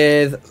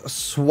with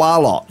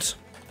Swalot.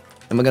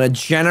 And we're gonna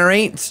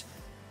generate...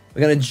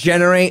 We're gonna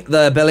generate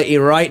the ability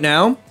right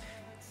now.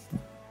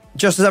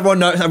 Just as everyone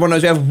knows,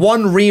 we have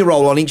one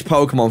reroll on each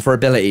Pokemon for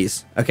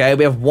abilities. Okay,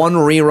 we have one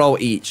reroll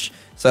each.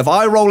 So if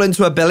I roll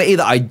into ability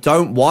that I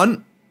don't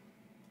want,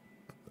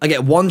 I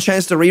get one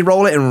chance to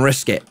reroll it and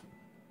risk it.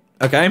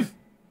 Okay?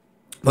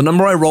 The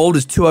number I rolled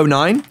is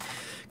 209.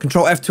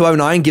 Control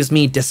F209 gives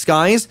me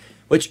Disguise,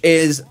 which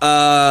is, it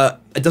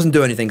doesn't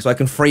do anything, so I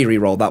can free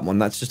reroll that one.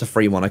 That's just a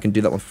free one. I can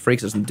do that one for free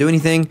because it doesn't do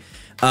anything.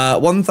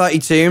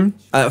 132,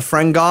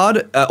 Friend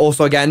Guard,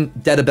 also again,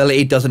 dead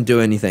ability, doesn't do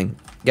anything.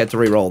 Get to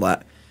reroll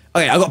that.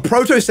 Okay, I got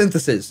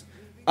Protosynthesis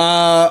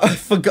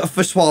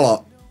for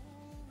Swalot.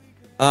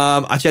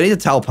 Actually, I need to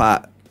tell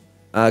Pat.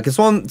 Can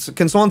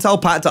someone tell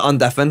Pat to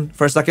undeafen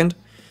for a second?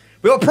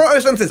 We got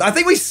Protosynthesis. I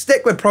think we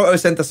stick with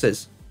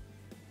Protosynthesis.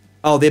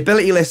 Oh, the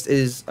ability list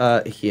is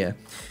here.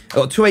 I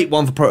got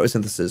 281 for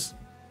Protosynthesis.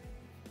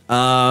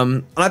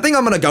 And I think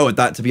I'm gonna go with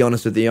that, to be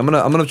honest with you. I'm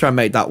gonna try and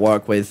make that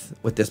work with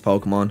this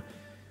Pokemon.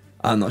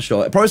 I'm not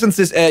sure.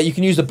 Protosynthesis, you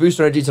can use the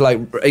booster energy to like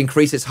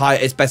increase its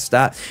best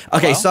stat.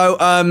 Okay, so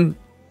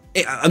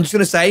I'm just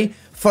gonna say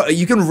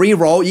you can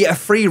reroll. You get a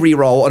free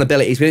reroll on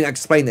abilities. We didn't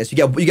explain this. You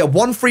get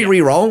one free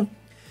reroll,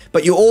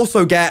 but you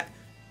also get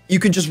you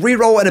can just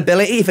reroll an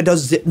ability if it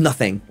does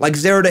nothing. Like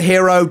Zero to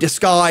Hero,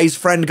 Disguise,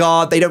 Friend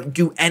Guard. They don't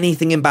do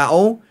anything in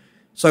battle,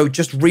 so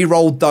just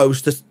reroll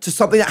those to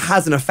something that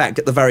has an effect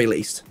at the very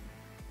least.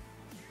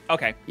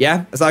 Okay.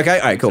 Yeah, is that okay?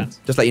 All right, cool.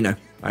 Sense. Just let you know.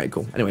 All right,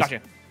 cool. Anyways.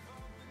 Gotcha.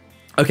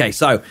 Okay,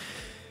 so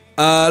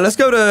let's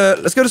go to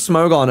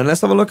Smogon and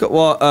let's have a look at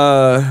what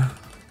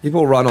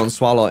people run on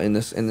Swalot in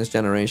this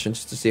generation,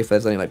 just to see if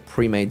there's any like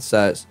pre-made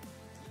sets.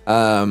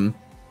 Chat,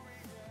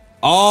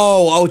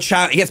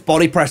 it gets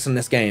body press in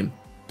this game.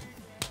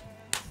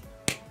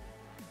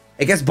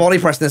 It gets body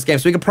press in this game,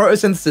 so we can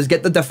Protosynthesis,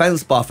 get the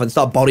defense buff, and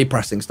start body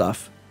pressing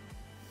stuff,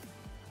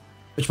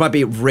 which might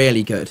be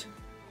really good.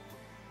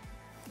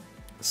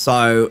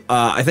 So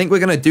I think we're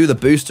gonna do the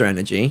booster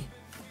energy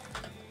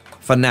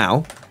for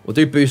now. We'll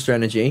do booster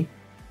energy,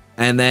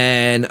 and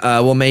then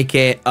we'll make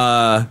it.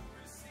 No,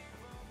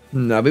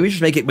 maybe we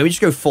should make it. Maybe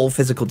just go full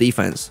physical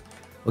defense.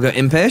 We'll go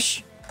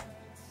Impish,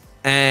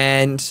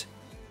 and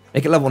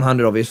make it level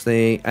 100,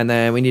 obviously. And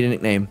then we need a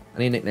nickname. I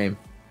need a nickname.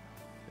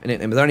 A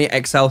nickname. Is there any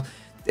XL?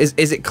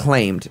 Is it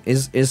claimed?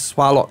 Is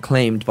Swalot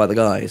claimed by the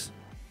guys?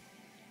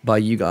 By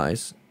you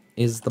guys?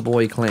 Is the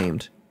boy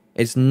claimed?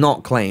 It's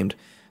not claimed.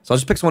 So I'll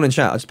just pick someone in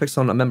chat. I'll just pick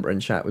someone, a member in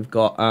chat. We've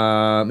got,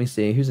 let me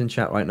see, who's in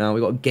chat right now?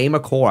 We've got Gamer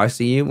Core, I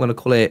see you. I'm gonna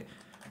call it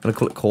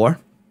Core.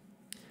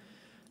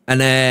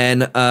 And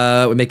then,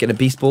 we make it a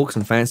Beast Ball, because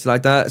I'm fancy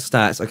like that.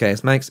 Stats, okay,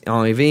 it's max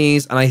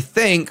IVs. And I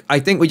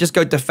think we just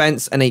go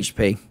defense and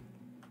HP.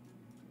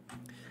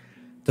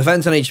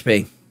 Defense and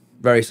HP.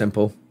 Very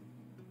simple.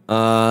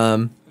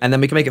 And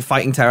then we can make it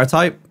fighting Terror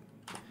type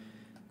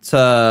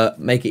to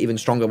make it even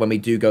stronger when we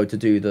do go to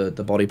do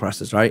the body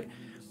presses, right?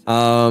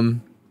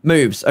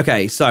 Moves.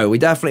 Okay, so we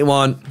definitely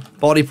want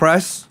body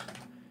press.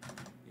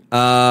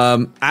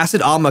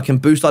 Acid armor can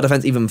boost our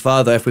defense even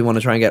further if we want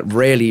to try and get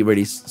really,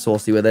 really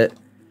saucy with it.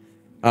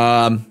 You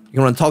can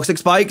run toxic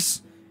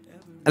spikes.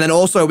 And then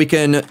also we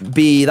can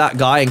be that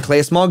guy in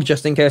Clear Smog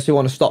just in case we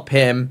want to stop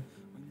him.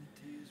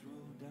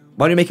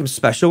 Why don't you make him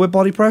special with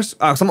body press?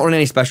 Oh, because I'm not running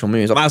any special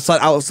moves. I'm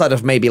outside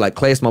of maybe like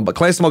Clear Smog, but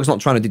Clear Smog's not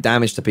trying to do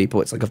damage to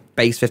people. It's like a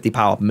base 50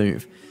 power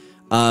move.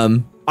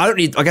 I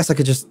guess I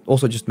could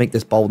just make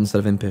this bold instead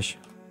of impish.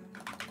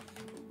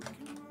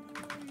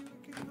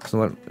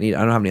 So I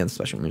don't have any other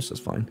special moves, so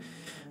it's fine.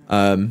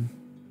 Then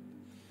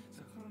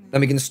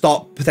we can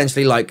stop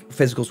potentially like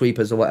physical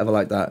sweepers or whatever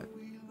like that.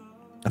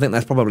 I think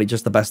that's probably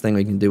just the best thing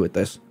we can do with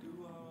this.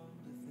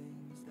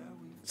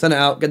 Send it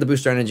out, get the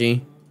booster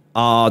energy.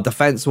 Our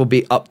defense will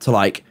be up to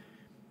like,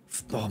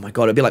 oh my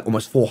god, it'd be like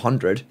almost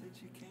 400.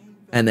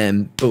 And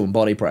then boom,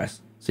 body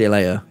press. See you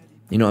later.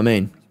 You know what I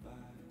mean?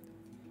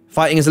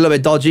 Fighting is a little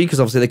bit dodgy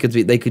because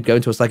obviously they could go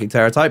into a psychic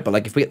terror type, but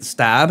like if we get the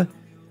stab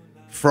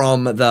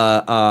from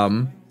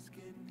the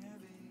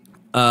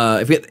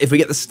if we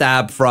get the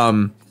stab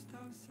from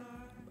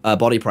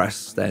body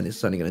press, then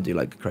it's only going to do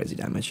like crazy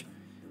damage.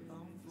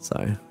 So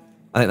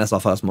I think that's our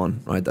first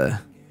one right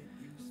there.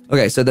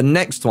 Okay, so the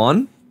next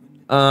one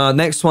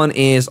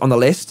is on the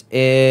list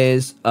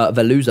is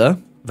Venezuela.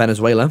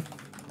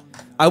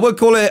 I want to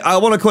call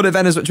it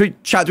Venezuela. Do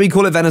we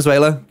call it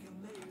Venezuela?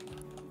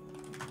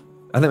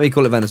 I think we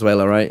call it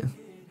Venezuela, right?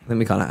 I think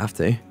we kind of have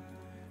to.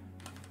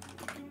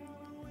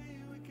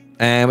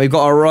 And we've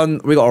got to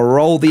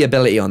roll the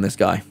ability on this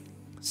guy.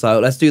 So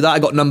let's do that. I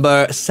got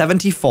number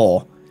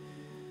 74.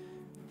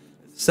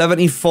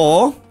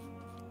 74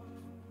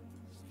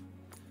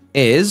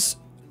 is...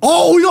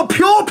 Oh, we got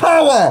pure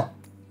power!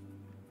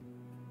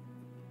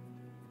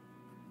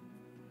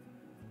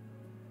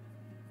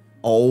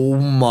 Oh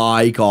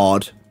my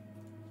god.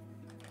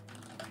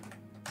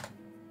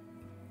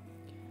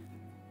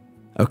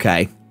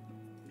 Okay.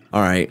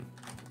 Alright.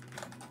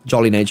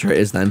 Jolly nature it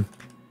is then.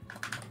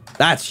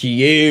 That's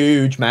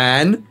huge,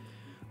 man.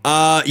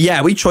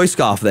 Yeah, we choice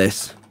scarf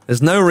this.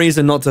 There's no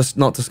reason not to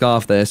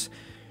scarf this.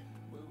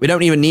 We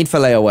don't even need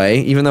fillet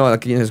away, even though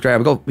like, it's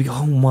great.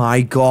 Oh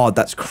my god,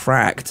 that's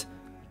cracked.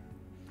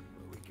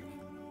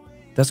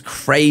 That's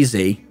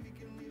crazy.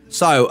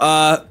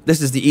 So, this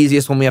is the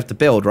easiest one we have to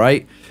build,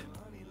 right?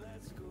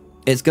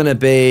 It's gonna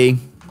be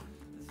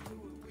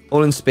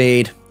all in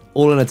speed,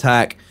 all in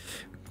attack,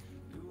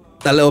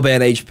 a little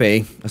bit in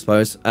HP, I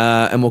suppose.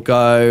 And we'll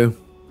go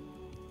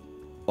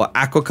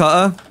Aqua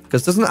Cutter,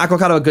 because doesn't Aqua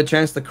Cutter have a good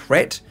chance to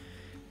crit?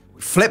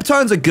 Flip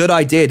turn's a good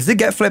idea. Does it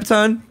get flip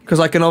turn? Because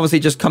I can obviously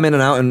just come in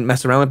and out and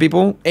mess around with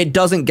people. It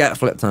doesn't get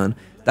flip turn.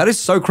 That is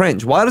so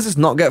cringe. Why does this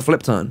not get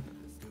flip turn?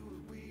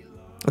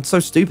 That's so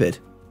stupid.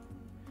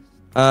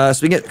 So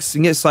we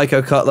can get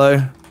Psycho Cut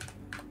though.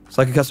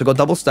 Psycho Cut, so we've got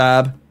double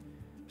stab.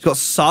 We've got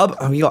sub.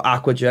 Oh, we got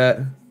Aqua Jet.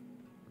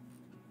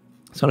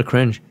 It's kind of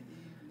cringe.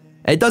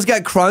 It does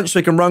get crunch, so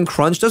we can run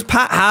crunch. Does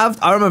Pat have?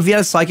 I remember if he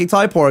had a psychic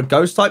type or a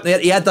ghost type.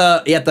 He had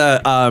the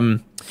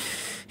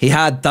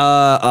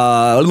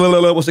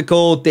what's it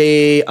called?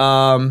 The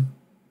oh,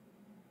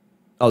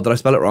 did I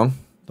spell it wrong?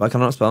 Do I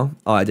cannot spell?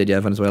 Oh, I did. Yeah,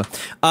 Venezuela.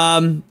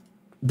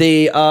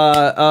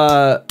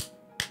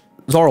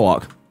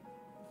 Zoroark.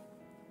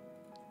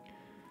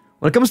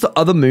 When it comes to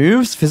other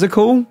moves,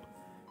 physical,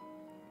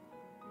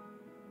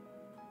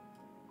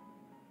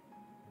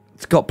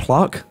 it's got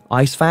Pluck,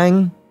 Ice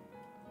Fang,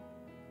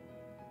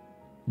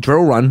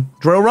 Drill Run.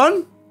 Drill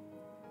Run?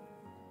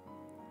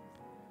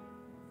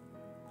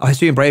 Oh, he's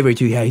doing Bravery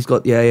too. Yeah, he's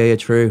got... Yeah,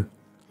 true.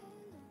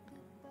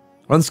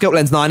 Run Skill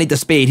Lens. No, I need the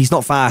speed. He's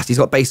not fast. He's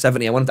got base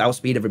 70. I want him to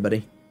outspeed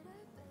everybody.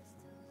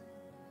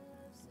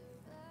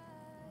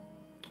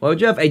 Why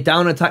would you have a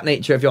down attack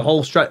nature if your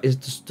whole strat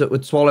is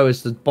would swallow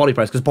is the body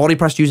press? Because body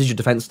press uses your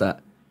defense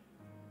stat.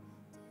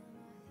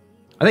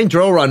 I think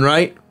Drill Run,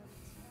 right?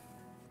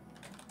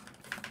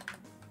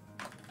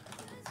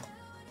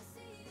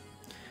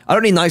 I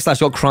don't need Night Slash.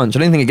 Got Crunch. I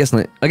don't think it gets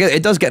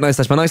it does get Night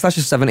Slash, but Night Slash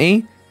is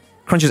 70.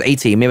 Crunch is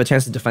 80. We have a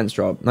chance to defense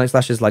drop. Night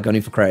Slash is like only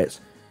for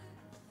credits.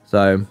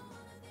 So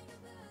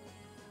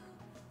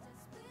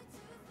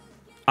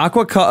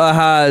Aqua Cutter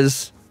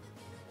has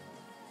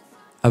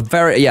a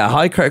very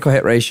high critical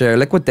hit ratio.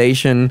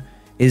 Liquidation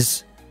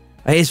is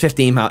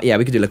 15. Yeah,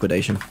 we could do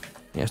Liquidation.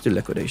 Yeah, let's do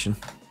Liquidation.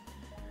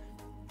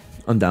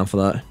 I'm down for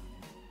that.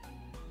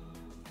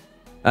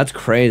 That's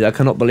crazy. I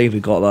cannot believe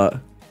we got that.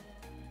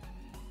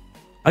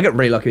 I get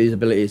really lucky with these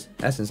abilities.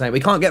 That's insane. We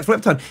can't get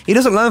Flip Turn. He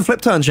doesn't learn Flip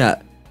Turn,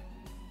 chat.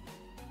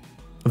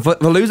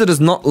 Veluza does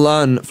not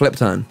learn Flip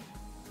Turn.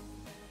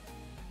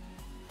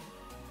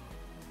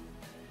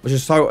 Which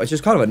is it's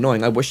just kind of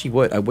annoying. I wish he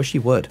would.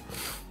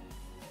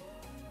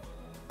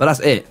 But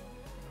that's it.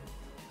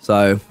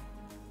 So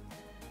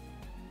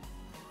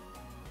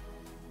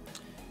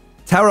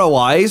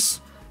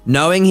Terror-wise,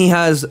 knowing he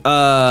has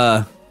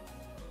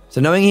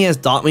So knowing he has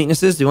dark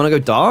weaknesses, do you want to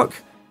go dark?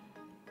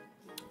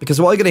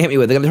 Because what are they going to hit me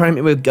with? They're going to try and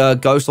hit me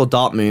with ghost or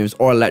dark moves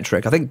or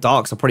electric. I think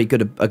dark's a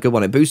good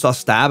one. It boosts our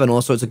stab and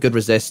also it's a good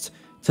resist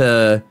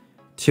to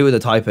 2 of the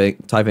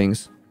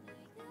typings.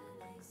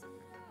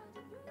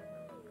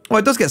 Oh,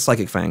 it does get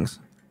Psychic Fangs.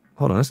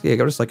 Hold on, let's get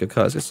rid of Psychic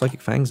Curse. Let's get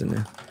Psychic Fangs in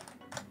there.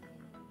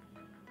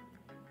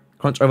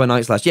 Crunch over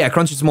Night Slash. Yeah,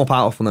 Crunch is more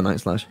powerful than Night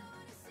Slash.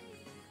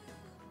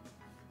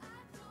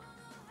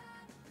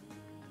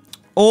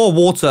 Or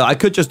water. I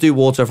could just do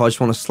water if I just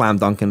want to slam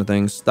dunk into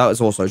things. That is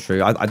also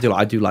true. I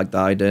do like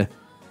that idea.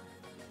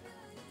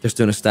 Just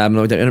doing a stab.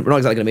 We're not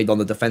exactly going to be on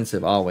the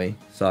defensive, are we?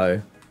 So,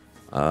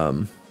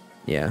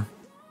 yeah.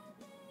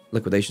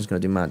 Liquidation's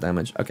going to do mad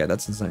damage. Okay,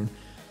 that's insane.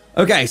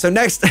 Okay, so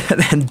next,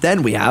 and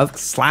then we have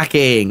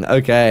slacking.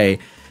 Okay,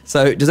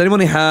 so does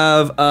anybody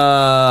have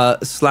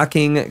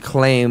slacking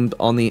claimed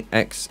on the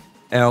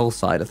XL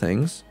side of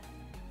things?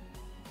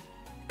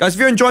 Guys, if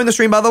you're enjoying the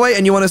stream, by the way,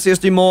 and you want to see us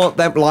do more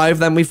live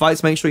than we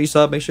fights, make sure you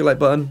sub, make sure you like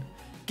button.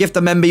 Gift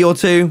a member or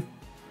two.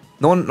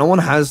 No one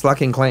has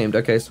slacking claimed.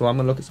 Okay, so I'm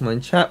going to look at someone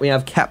in chat. We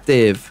have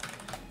Captive.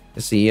 I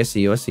see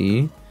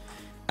you.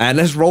 And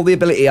let's roll the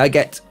ability. I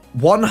get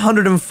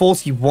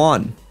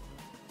 141.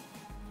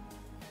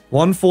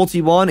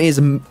 141 is...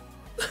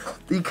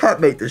 You can't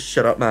make this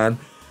shit up, man.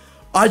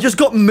 I just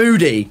got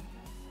Moody.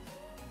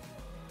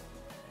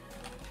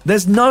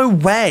 There's no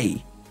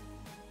way.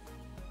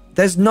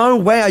 There's no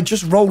way I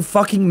just rolled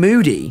fucking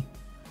Moody.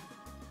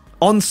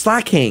 On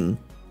slacking.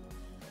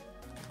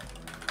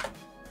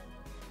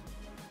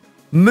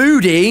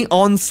 Moody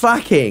on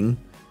slacking.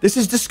 This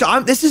is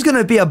this is going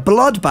to be a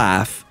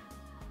bloodbath.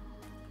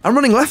 I'm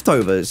running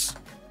leftovers.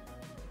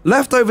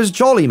 Leftovers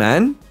jolly,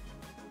 man.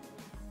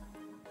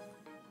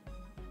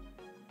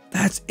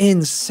 That's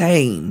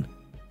insane.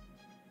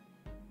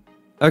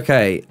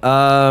 Okay,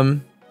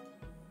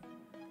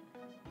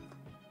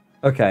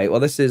 okay, well,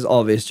 this is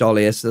obvious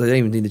jolly, so they don't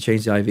even need to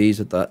change the IVs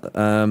with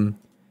that.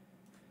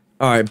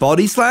 Alright,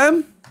 Body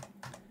Slam.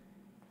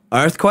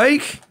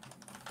 Earthquake.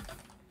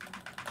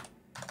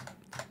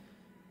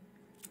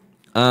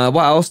 What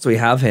else do we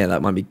have here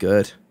that might be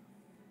good?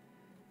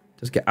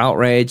 Just get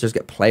Outrage, just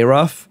get Play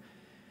Rough.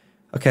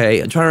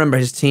 Okay, I'm trying to remember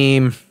his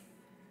team.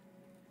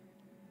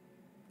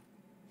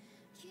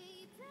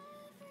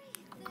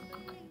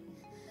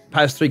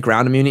 Has 3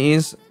 ground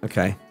immunities.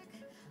 Okay.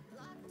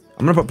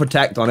 I'm gonna put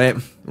Protect on it,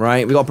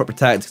 right? We gotta put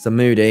Protect because I'm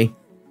Moody.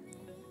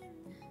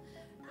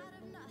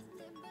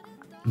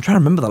 I'm trying to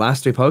remember the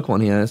last 3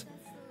 Pokemon he has.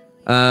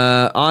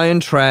 Iron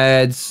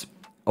Treads.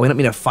 Oh, we don't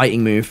need a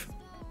fighting move.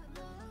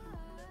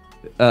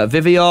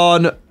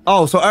 Vivian.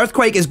 Oh, so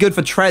Earthquake is good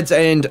for Treads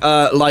and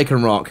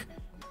Lycanroc.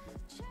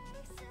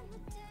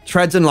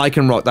 Treads and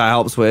Lycanroc that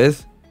helps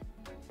with.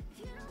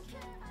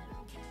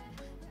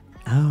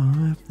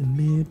 Hour after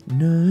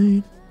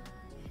midnight.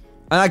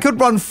 And I could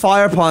run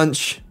Fire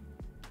Punch.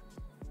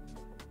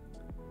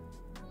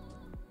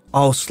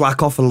 Oh,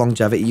 slack off for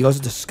longevity. You guys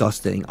are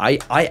disgusting. I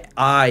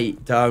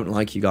don't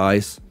like you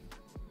guys.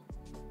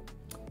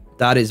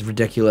 That is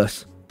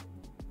ridiculous.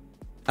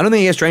 I don't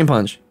think he gets Drain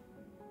Punch.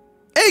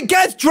 It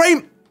gets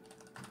Drain...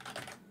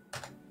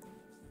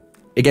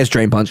 It gets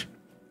Drain Punch.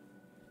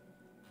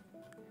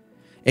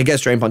 It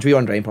gets Drain Punch. We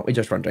run Drain Punch. We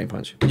just run Drain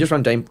Punch. We just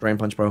run Drain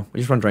Punch, bro.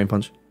 We just run Drain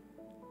Punch.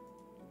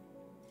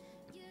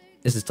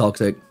 This is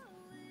toxic.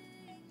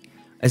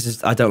 It's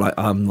just, I don't like,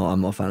 I'm not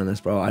a fan of this,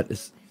 bro.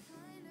 This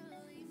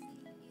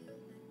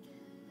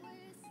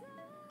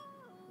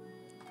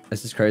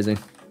is crazy.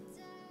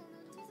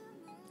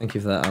 Thank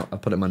you for that. I'll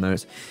put it in my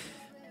notes.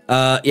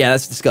 Yeah,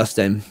 that's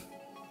disgusting.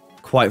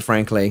 Quite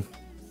frankly.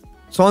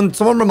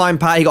 Someone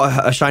remind Pat he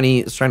got a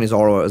shiny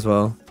Zoro as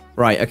well.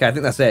 Right, okay, I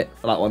think that's it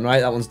for that one,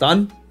 right? That one's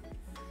done.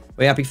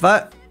 We happy for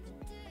that?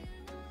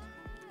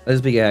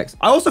 There's Big X.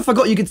 I also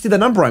forgot you could see the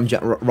number I'm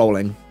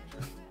rolling.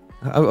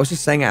 I was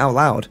just saying it out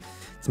loud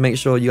to make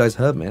sure you guys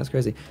heard me. That's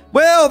crazy.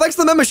 Well, thanks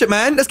for the membership,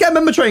 man. Let's get a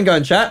member train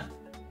going, chat.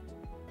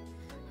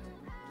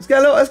 Let's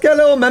get a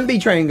little member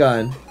train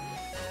going.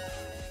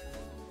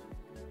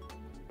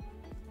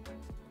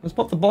 Let's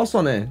pop the boss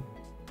on here.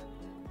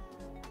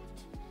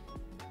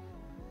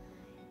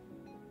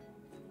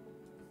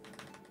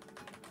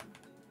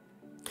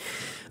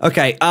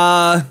 Okay,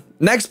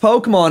 next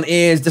Pokemon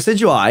is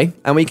Decidueye,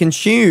 and we can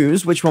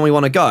choose which one we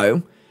want to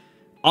go.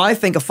 I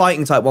think a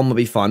fighting type one would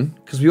be fun,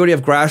 because we already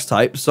have grass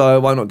type, so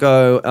why not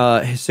go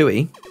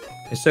Hisui?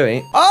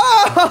 Hisui.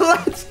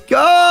 Oh, let's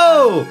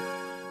go!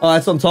 Oh,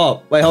 that's on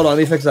top. Wait, hold on,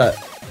 let me fix that.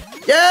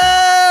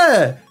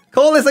 Yeah!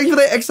 Coolest, thank you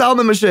for the XL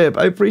membership.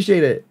 I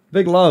appreciate it.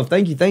 Big love.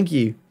 Thank you, thank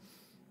you.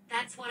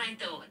 That's what I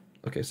thought.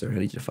 Okay, so I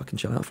need you to fucking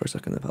chill out for a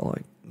second. That felt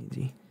like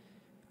easy.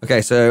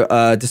 Okay, so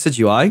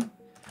Decidueye.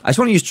 I just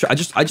want to use. I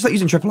just like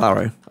using Triple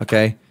Arrow.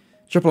 Okay,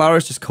 Triple Arrow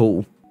is just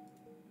cool.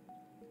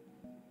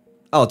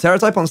 Oh, Terra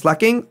type on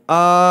slacking.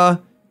 I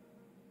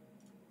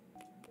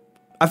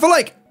feel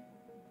like.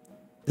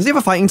 Does he have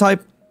a fighting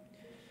type?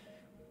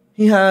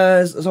 He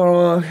has.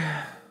 Zoro.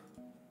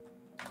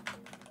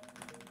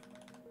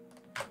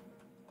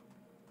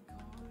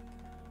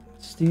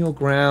 Steel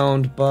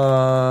ground,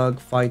 bug,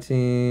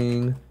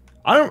 fighting.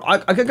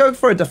 I could go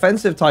for a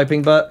defensive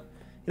typing, but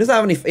he doesn't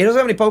have any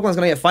Pokemon's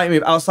gonna get fighting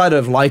move outside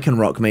of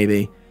Lycanroc,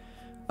 maybe.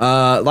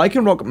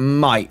 Lycanroc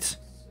might.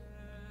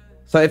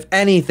 So if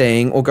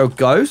anything, we'll go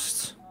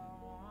Ghost.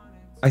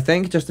 I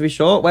think, just to be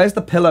sure. Where's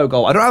the pillow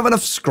goal? I don't have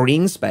enough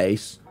screen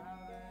space.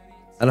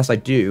 Unless I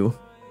do.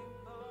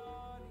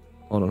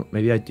 Hold on.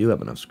 Maybe I do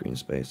have enough screen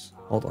space.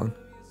 Hold on.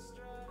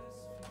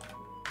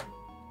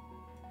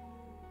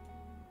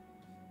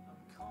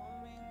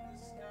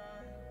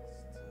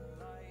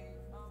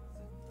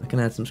 I can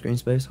add some screen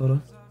space. Hold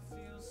on.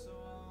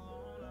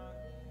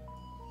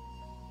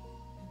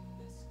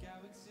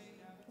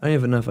 I don't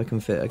even know if I can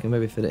fit. I can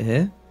maybe fit it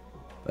here.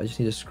 But I just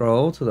need to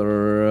scroll to the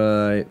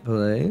right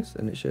place.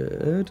 And it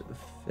should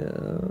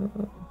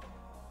fill.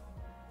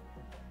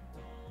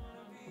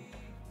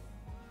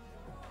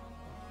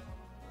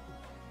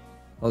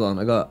 Hold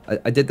on.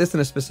 I did this in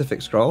a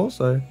specific scroll,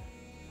 so.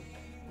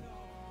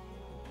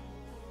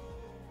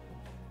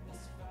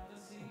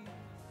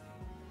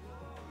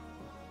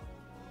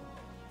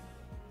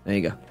 There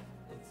you go.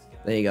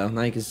 There you go.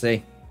 Now you can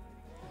see.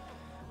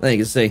 There you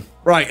can see.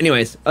 Right,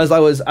 anyways, as I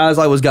was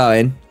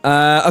going.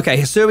 Okay,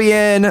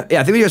 Hisuian. Yeah,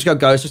 I think we just go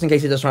Ghost, just in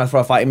case he does try to throw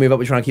a fighting move up.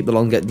 We're trying to keep the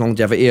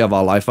longevity of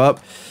our life up.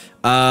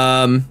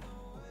 Because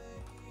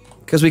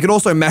we could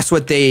also mess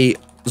with the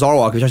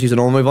Zoroark, if we just use a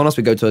normal move on us,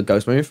 we go to a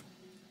Ghost move.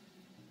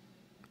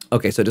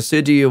 Okay, so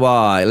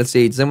Decidueye. Let's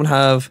see, does anyone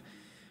have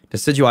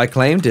Decidueye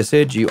claim?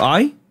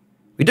 Decidueye?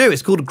 We do,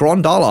 it's called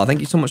Grondala.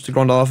 Thank you so much to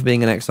Grondala for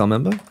being an XL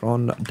member.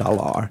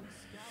 Grondala.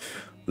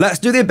 Let's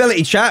do the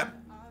ability, chat.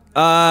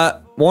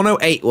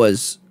 108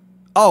 was...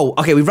 Oh,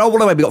 okay, we rolled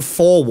 108. We got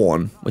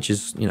 4-1, which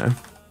is, you know,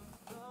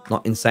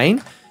 not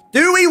insane.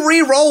 Do we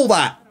re-roll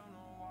that?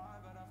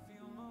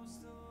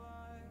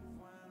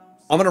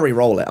 I'm going to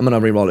re-roll it.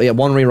 Yeah,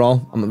 one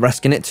re-roll. I'm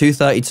risking it.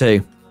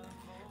 232.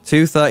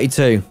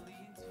 232.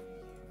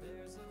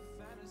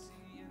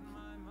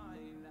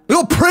 We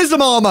got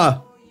Prism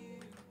Armor!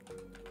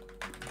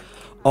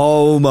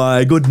 Oh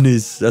my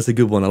goodness. That's a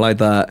good one. I like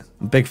that.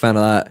 I'm a big fan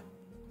of that.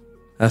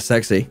 That's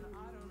sexy.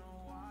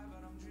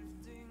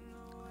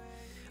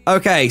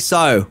 Okay,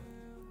 so.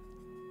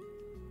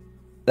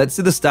 Let's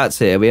see the stats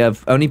here. We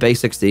have only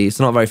base 60. It's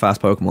not a very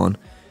fast Pokemon.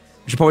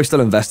 We should probably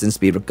still invest in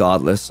speed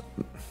regardless.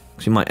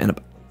 Because we might end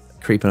up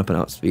creeping up and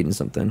outspeeding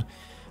something.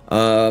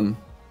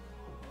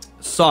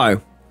 So.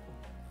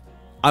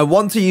 I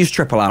want to use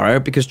Triple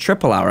Arrow because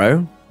Triple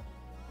Arrow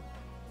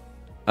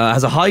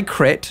has a high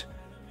crit,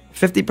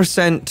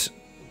 50%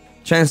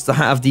 chance to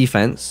have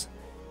defense,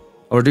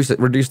 or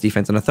reduce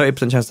defense, and a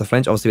 30% chance to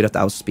flinch. Obviously, we'd have to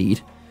outspeed.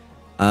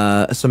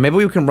 So maybe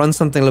we can run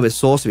something a little bit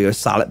saucy. We go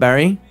Salad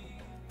Berry,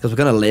 because we're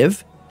going to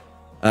live.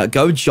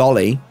 Go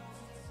Jolly,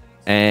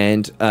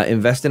 and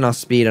invest in our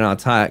speed and our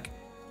attack.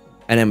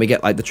 And then we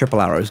get, like, the triple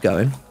arrows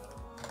going.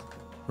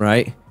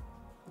 Right?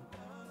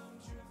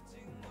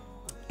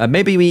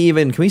 Maybe we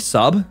even... Can we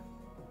sub?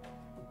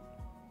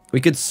 We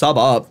could sub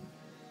up.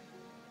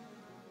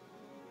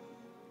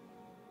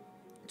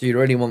 Do you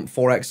really want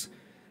 4x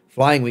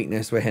flying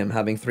weakness with him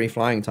having 3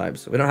 flying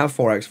types? We don't have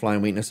 4x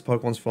flying weakness.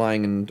 Pokemon's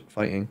flying and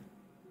fighting.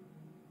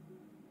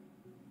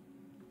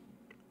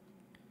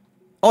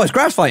 Oh, it's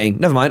grass fighting.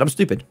 Never mind. I'm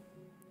stupid.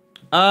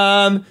 Do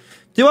I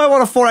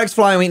want a 4x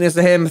flying weakness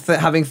to him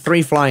having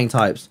 3 flying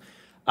types?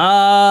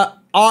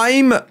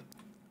 I'm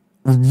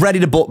ready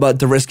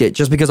to risk it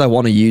just because I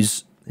want to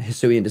use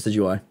Hisuian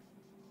Decidueye.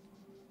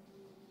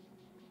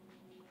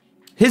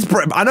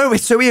 I know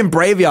Hisuian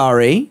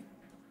Braviary.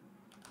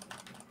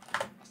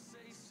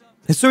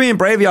 Hisuian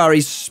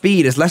Braviary's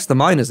speed is less than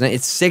mine, isn't it?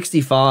 It's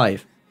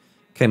 65.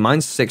 Okay,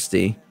 mine's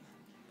 60.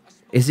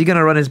 Is he going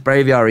to run his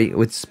Braviary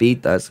with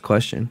speed? That's the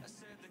question.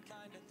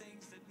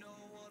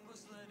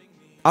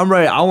 I'm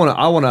ready.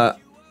 I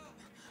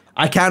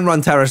can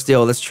run Terra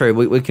Steel. That's true.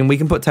 We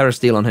can put Terra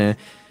Steel on here.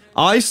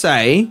 I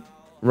say,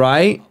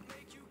 right?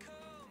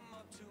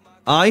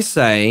 Does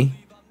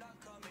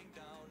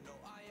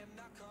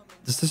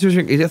this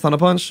get Thunder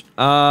Punch?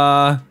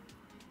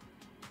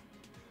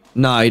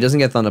 No, he doesn't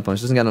get Thunder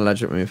Punch. Doesn't get an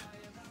electric move.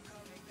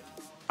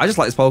 I just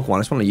like this Pokemon. I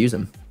just want to use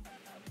him.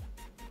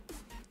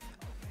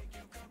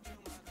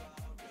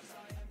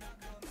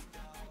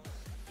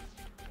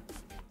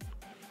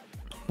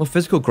 What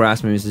physical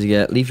grass moves does he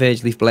get? Leaf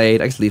Edge, Leaf Blade.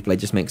 I guess Leaf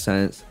Blade just makes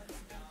sense.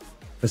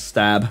 For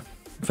stab.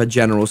 For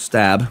general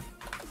stab.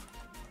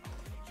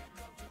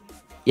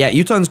 Yeah,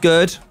 U-Turn's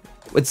good.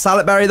 With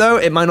Salad Berry, though,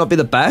 it might not be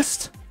the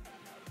best.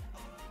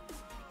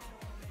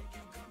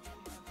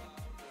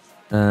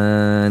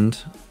 And...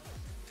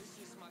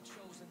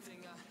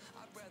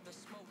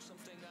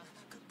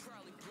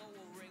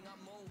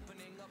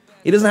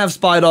 he doesn't have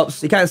Spide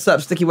Ops. He can't set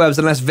up Sticky Webs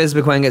unless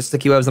Vesbiquen gets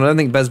Sticky Webs, and I don't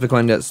think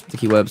Vesbiquen gets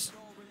Sticky Webs.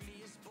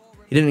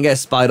 He didn't get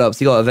Spide Ops,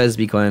 he got a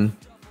Vesbiquen.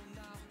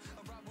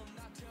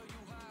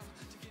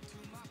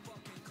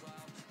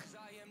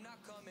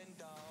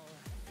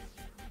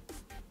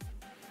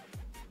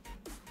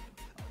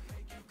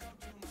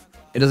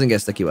 It doesn't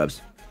get Sticky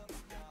Webs.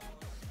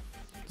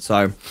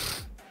 So...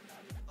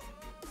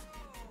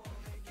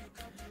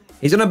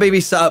 He's gonna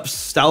maybe set up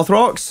Stealth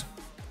Rocks.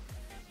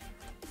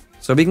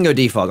 So we can go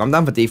Defog. I'm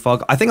down for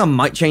Defog. I think I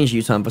might change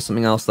U-Turn for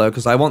something else though,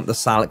 because I want the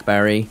Salic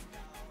Berry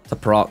to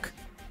proc.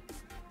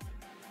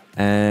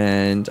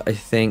 And I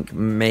think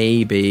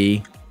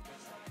maybe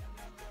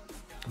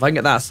if I can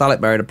get that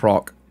Salic Berry to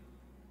proc,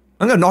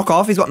 I'm gonna knock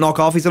off. He's got knock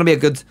off. He's gonna be a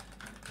good.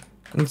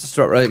 Let's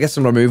start, get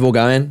some removal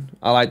going.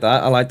 I like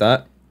that. I like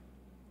that.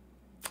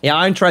 Yeah,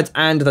 Iron Treads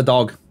and the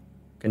dog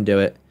can do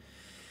it.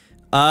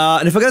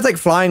 And if we're going to take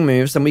flying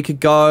moves, then we could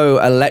go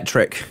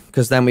electric,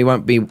 because then we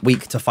won't be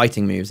weak to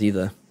fighting moves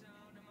either.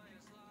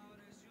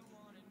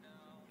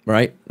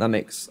 Right? I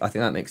think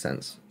that makes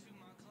sense.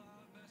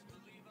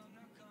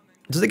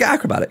 Does it get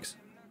acrobatics?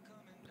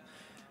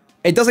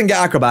 It doesn't get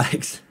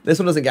acrobatics. This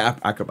one doesn't get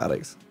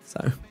acrobatics.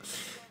 So,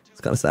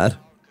 it's kind of sad.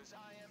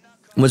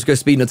 We'll just go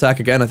speed and attack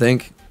again, I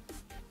think.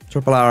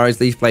 Triple arrows,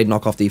 leaf blade,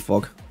 knock off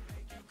defog.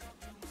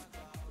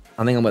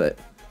 I think I'm with it.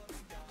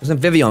 Doesn't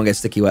Vivian get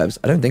sticky webs?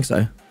 I don't think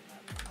so.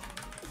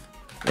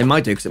 It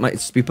might do, because it might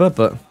Spooper,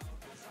 but...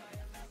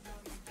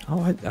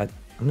 Oh, I'm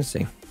gonna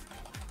see.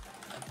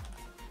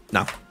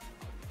 No.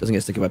 Doesn't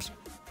get sticky webs.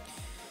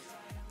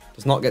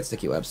 Does not get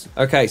sticky webs.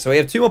 Okay, so we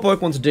have 2 more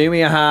Pokemon to do. We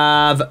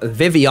have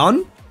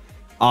Vivian.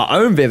 Our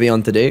own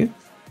Vivian to do.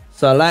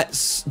 So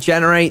let's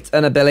generate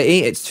an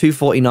ability. It's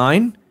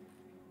 249.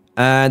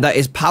 And that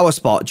is Power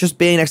Spot. Just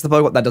being next to the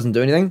Pokemon, that doesn't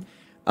do anything.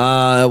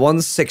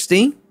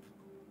 160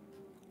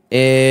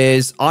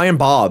 is Iron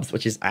Barbs,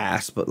 which is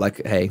ass, but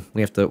like, hey,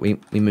 we have to, we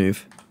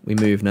move. We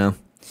move now.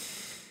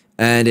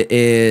 And it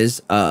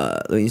is,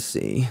 let me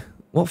see.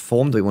 What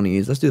form do we want to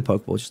use? Let's do the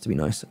Pokeball just to be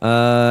nice.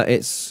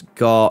 It's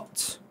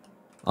got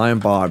Iron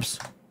Barbs.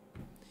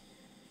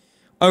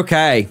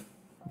 Okay.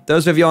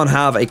 Does Vivian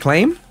have a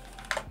claim?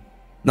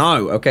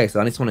 No. Okay, so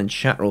I need someone in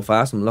chat real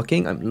fast. I'm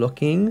looking at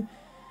Duxio.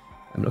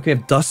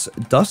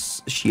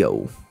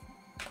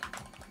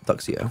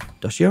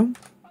 Duxio?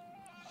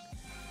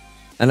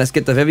 And let's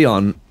get the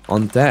Vivian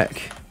on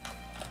deck.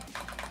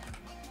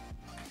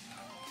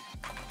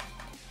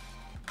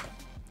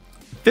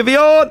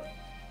 Vivian!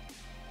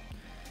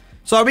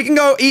 So we can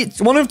go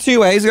one of 2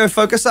 ways. We go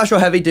Focus Sash or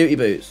Heavy Duty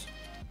Boots.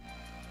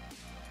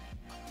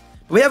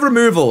 We have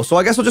removal, so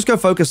I guess we'll just go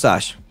Focus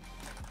Sash.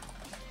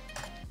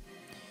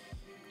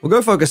 We'll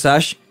go Focus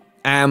Sash.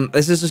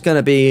 This is just going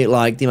to be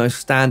like the most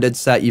standard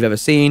set you've ever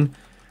seen.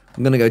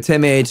 I'm going to go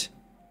Timid.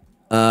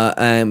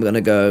 And we're going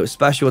to go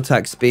Special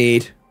Attack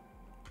Speed.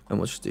 And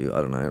we'll just do,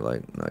 I don't know,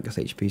 like, I guess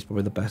HP is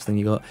probably the best thing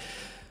you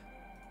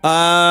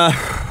got.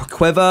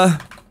 Quiver.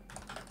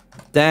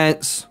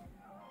 Dance.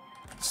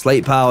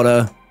 Slate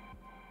Powder.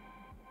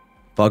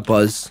 Bug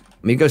Buzz.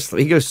 I mean,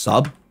 he goes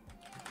Sub.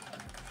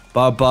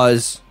 Bug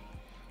Buzz.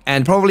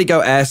 And probably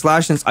go Air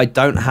Slash since I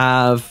don't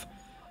have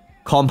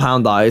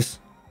Compound Eyes.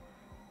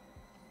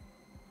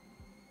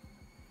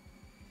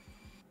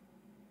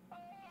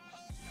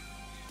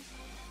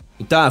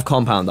 You don't have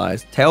Compound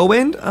Eyes.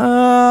 Tailwind?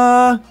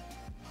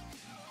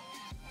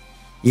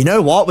 You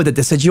know what? With the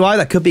Decidueye,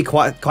 that could be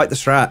quite the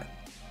strat.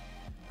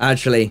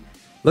 Actually.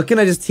 Looking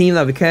at his team,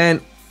 though, we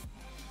can't...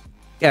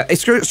 Yeah,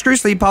 screw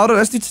Sleep Powder.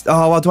 Let's do...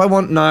 Oh, well, do I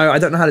want... No, I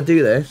don't know how to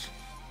do this.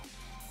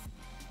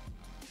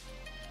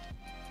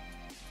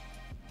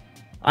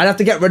 I'd have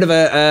to get rid of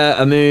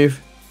a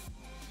move.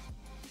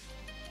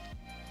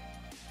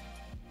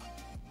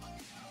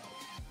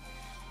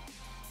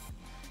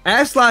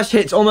 Air Slash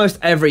hits almost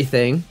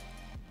everything.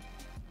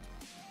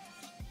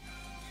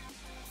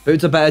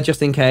 Boots are better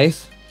just in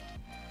case.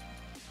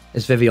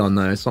 It's Vivian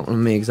though. It's not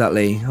on me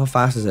exactly. How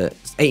fast is it?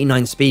 It's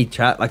 89 speed,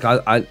 chat. Like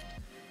I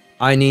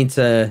need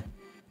to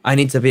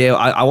be able.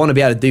 I want to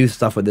be able to do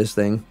stuff with this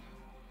thing.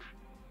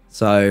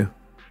 So,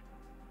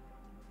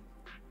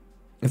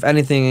 if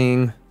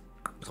anything,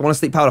 I want to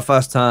Sleep Powder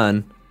first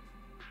turn.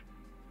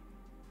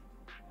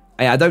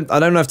 Yeah, I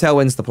don't know if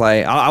Tailwind's to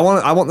play. I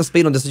want the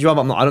speed on Decidueye,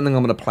 but I don't think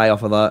I'm gonna play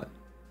off of that.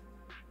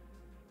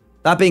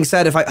 That being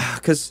said,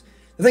 because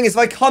the thing is, if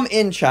I come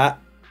in chat,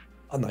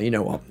 oh no, you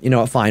know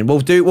what, fine.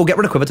 We'll get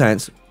rid of Quiver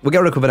Dance. We'll get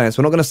rid of Quiver Dance.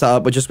 We're not gonna set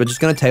up. We're just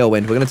gonna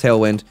Tailwind. We're gonna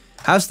Tailwind.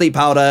 Have Sleep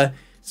Powder.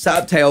 Set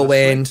up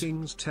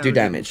Tailwind. Do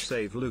damage.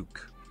 Save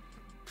Luke.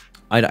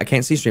 I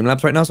can't see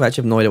Streamlabs right now, so I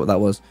actually have no idea what that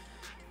was.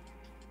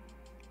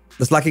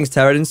 The Slacking's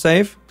Terror didn't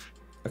save.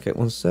 Okay,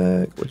 one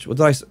sec. What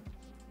did I say?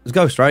 It was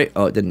Ghost, right?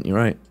 Oh, it didn't. You're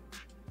right.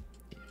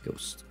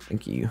 Ghost.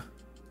 Thank you.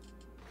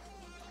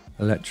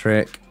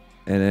 Electric.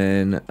 And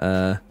then,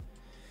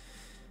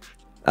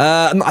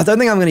 I don't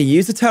think I'm going to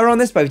use the Terror on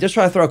this, but if you just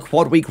try to throw a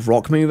quad weak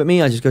rock move at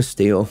me, I just go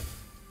Steel.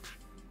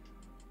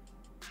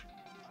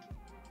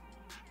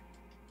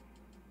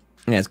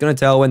 Yeah, it's going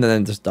to Tailwind and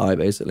then just die,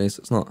 basically,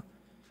 so it's not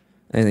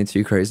anything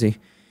too crazy.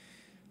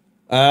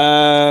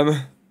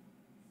 And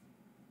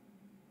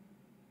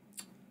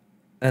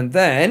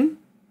then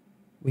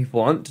we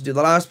want to do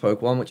the last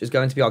Pokemon, which is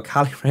going to be our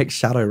Calyrex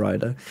Shadow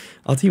Rider.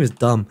 Our team is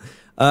dumb.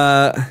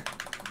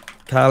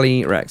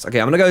 Calyrex.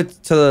 Okay, I'm going to go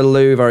to the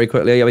loo very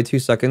quickly. Give me 2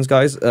 seconds,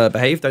 guys.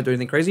 Behave. Don't do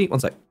anything crazy. 1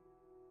 sec.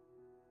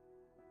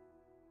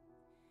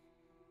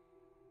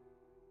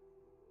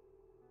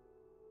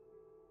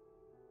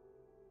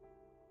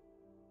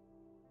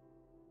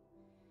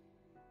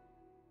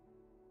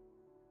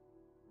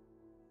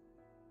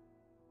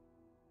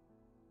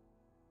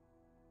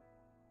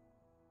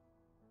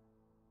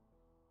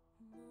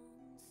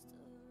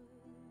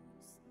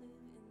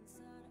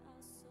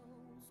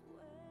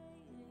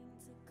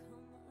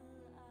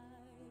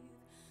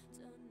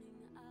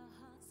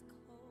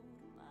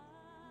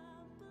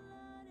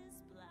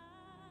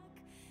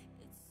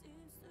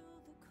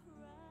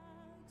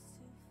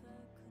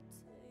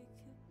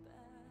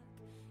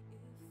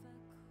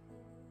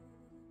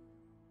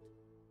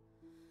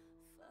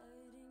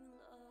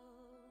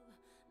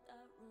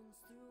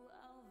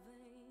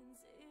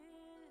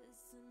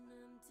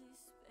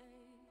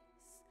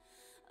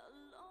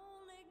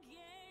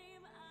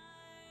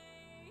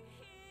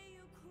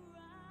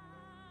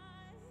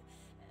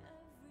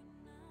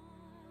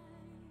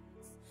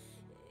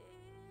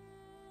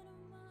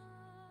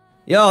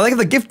 Yo, thank you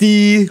for the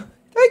gifty.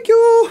 Thank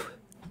you.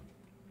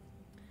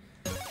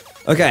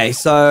 Okay,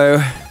 so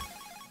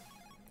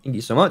thank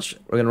you so much.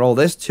 We're gonna roll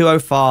this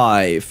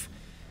 205.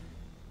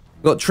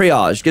 We've got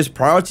triage. Gives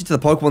priority to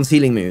the Pokemon's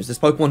healing moves. This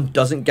Pokemon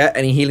doesn't get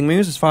any healing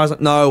moves as far as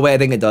no wait, I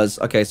think it does.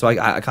 Okay, so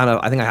I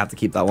think I have to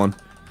keep that one.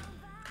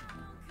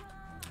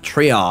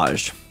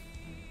 Triage.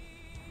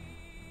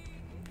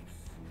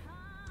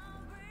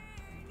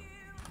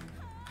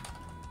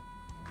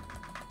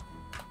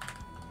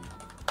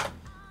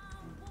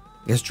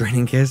 Guess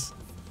Draining Kiss.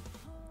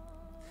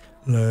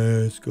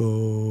 Let's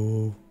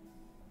go.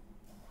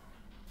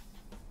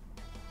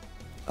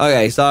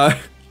 Okay, so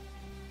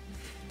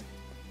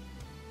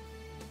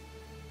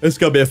it's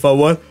gonna be a fun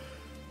one.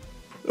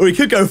 We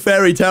could go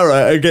Fairy Terror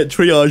and get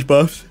triage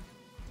buffs.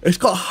 It's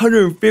got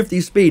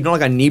 150 speed, not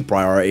like I need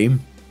priority.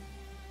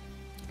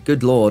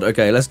 Good lord.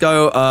 Okay, let's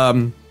go.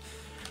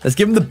 Let's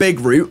give him the big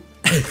route.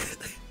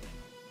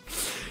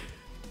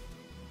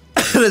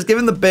 Let's give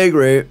him the big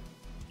route.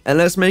 And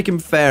let's make him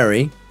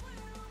Fairy.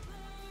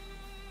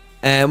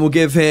 And we'll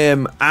give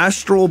him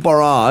Astral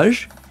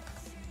Barrage.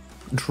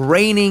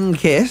 Draining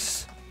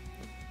Kiss.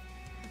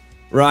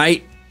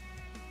 Right.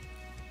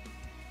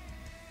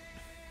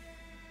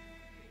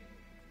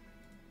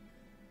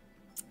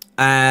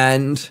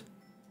 And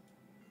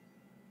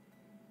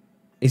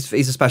he's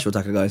a special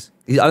attacker, guys.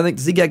 I don't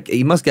think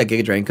he must get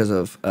Giga Drain because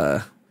of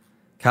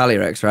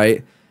Calyrex,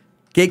 right?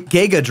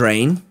 Giga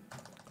Drain,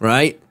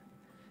 right?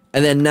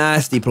 And then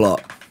Nasty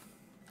Plot.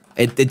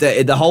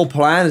 The whole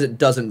plan is it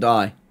doesn't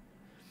die.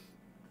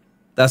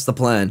 That's the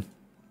plan.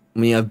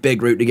 We have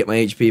big root to get my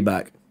HP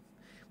back.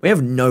 We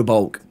have no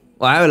bulk.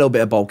 Well, I have a little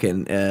bit of bulk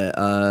in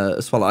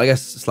Swallow. I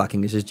guess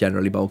Slacking is just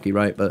generally bulky,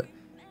 right? But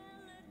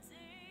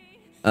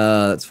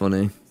that's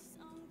funny.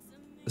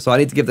 So I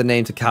need to give the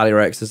name to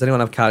Calyrex. Does anyone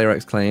have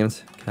Calyrex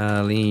claimed?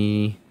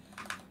 Calyrex.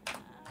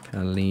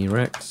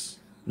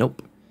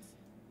 Nope.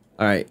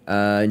 All right.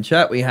 In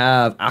chat we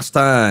have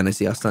Aston. I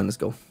see Aston. Let's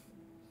go.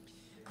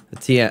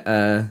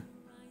 So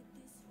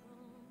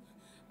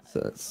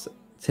it's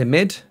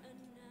Timid.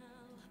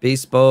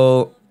 Beast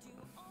Bolt.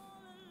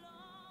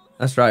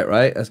 That's right,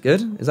 right? That's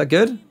good. Is that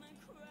good?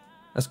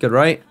 That's good,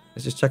 right?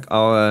 Let's just check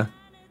our.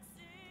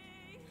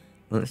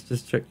 Let's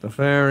just check the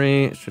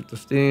fairy. Let's check the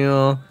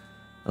steel.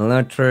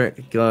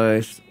 Electric,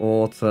 ghost,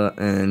 water,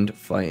 and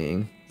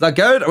fighting. Is that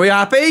good? Are we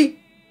happy?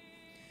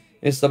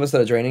 Is stuff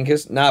instead of Draining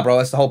Kiss? Nah, bro.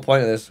 That's the whole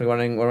point of this. We're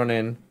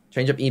running.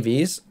 Change up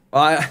EVs.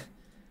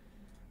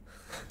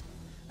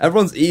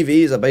 Everyone's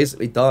EVs are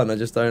basically done. I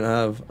just don't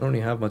have. I don't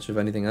really have much of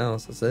anything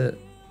else. That's it.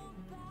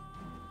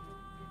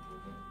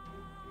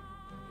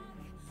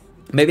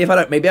 Maybe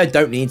I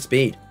don't need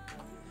speed.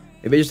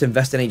 Maybe I just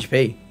invest in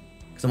HP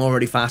because I'm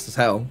already fast as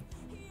hell,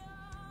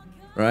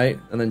 right?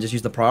 And then just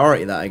use the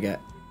priority that I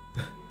get.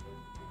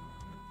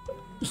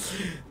 I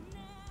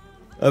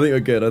think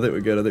we're good. I think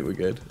we're good. I think we're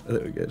good. I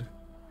think we're good.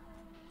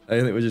 I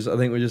think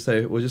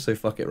we'll just say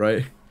fuck it,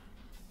 right?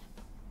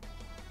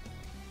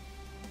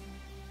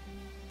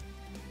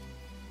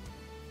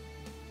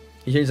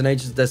 He changed the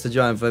nature to Desta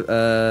Giant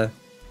for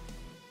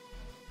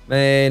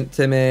main,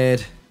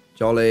 timid,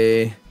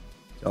 jolly,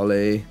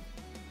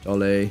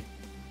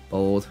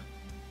 bold,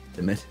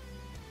 timid.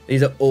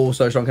 These are all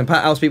so strong. Can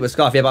Pat outspeed with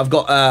Scarf? Yeah, but I've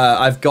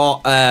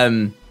got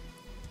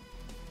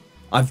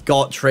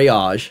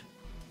triage.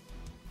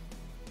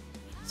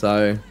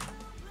 So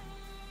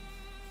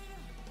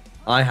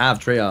I have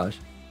triage.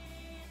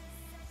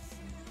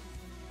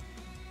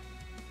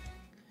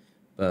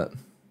 But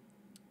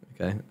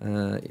okay,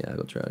 yeah, I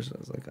got triage. I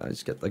was like,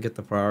 I get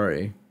the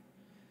priority.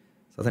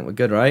 So I think we're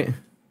good, right?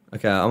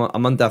 Okay,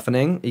 I'm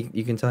undeafening.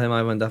 You can tell him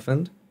I'm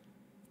undeafened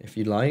if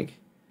you'd like.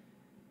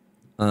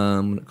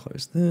 I'm gonna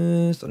close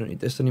this. I don't need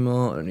this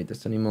anymore. I don't need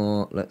this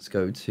anymore. Let's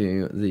go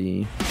to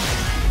the.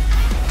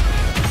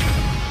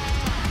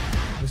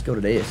 Let's go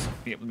to this.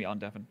 Let me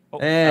undeafen. Oh,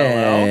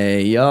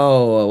 hey,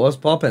 yo, what's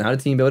poppin'? How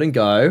did team building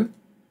go?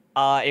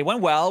 It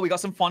went well. We got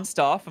some fun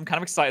stuff. I'm kind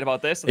of excited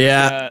about this.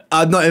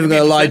 I'm not even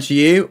gonna lie to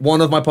you. One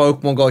of my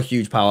Pokemon got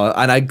huge power,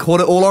 and I caught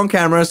it all on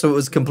camera, so it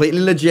was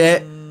completely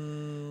legit.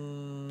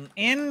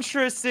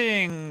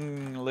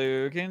 Interesting,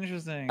 Luke.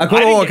 Interesting. I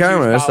caught it all on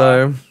camera,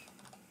 so.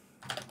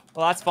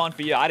 Well, that's fun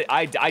for you.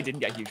 I didn't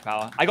get huge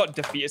power. I got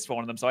Defeatus for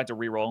one of them, so I had to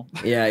reroll.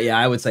 Yeah,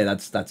 I would say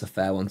that's a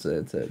fair one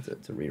to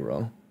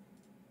reroll.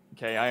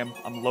 Okay,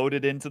 I'm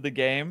loaded into the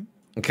game.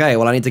 Okay,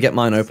 well I need to get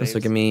mine open, Saves. so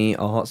give me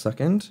a hot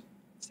second.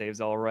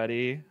 Saves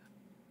already.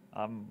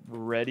 I'm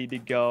ready to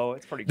go.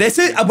 It's pretty. This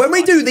is when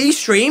we do these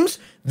streams.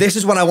 This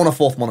is when I want a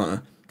fourth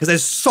monitor because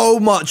there's so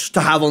much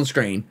to have on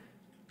screen.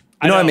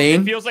 You know what I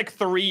mean? It feels like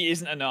 3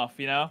 isn't enough.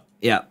 You know?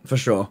 Yeah, for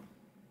sure.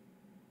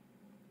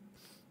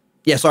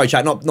 Yeah, sorry,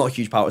 chat. Not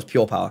huge power. It's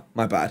pure power.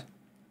 My bad.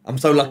 I'm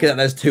so lucky that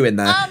there's 2 in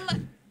there.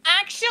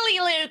 Actually,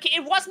 Luke,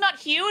 it was not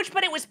huge,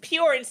 but it was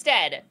pure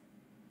instead.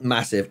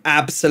 Massive,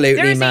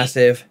 absolutely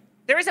massive.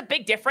 There is a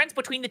big difference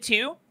between the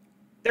two.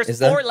 There's Is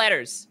 4 there?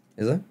 letters.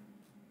 Is there?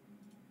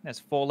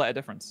 There's 4-letter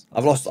difference.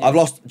 I've lost all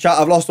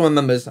my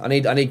members. I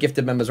need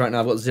gifted members right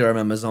now. I've got 0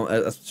 members on.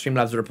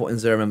 Streamlabs are reporting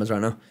 0 members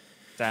right now.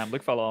 Damn,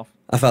 Luke fell off.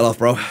 I fell off,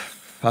 bro.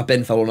 I've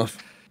been falling off.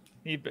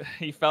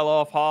 He fell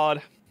off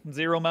hard.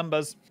 0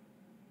 members.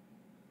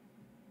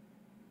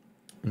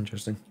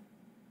 Interesting.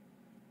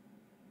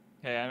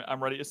 Okay,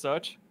 I'm ready to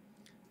search.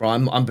 Bro,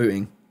 I'm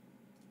booting.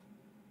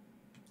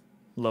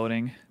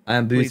 Loading. I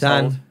am Please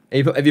Bhutan.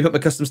 hold. Have you put my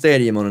custom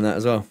stadium on that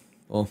as well?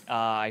 Or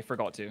I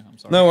forgot to. I'm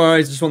sorry. no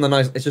worries. Just want the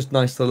nice. It's just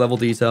nice to level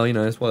detail. You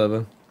know, it's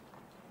whatever.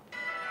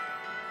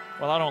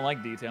 Well, I don't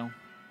like detail.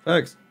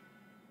 Thanks.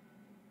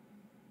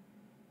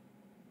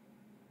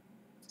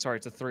 Sorry,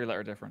 it's a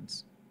 3-letter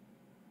difference.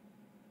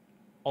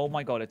 Oh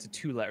my god, it's a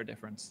 2-letter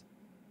difference.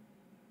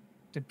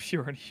 To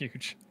pure and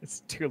huge.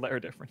 It's a 2-letter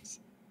difference.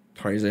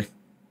 Crazy.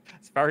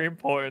 It's very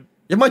important.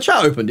 You have my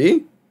chat open, do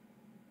you?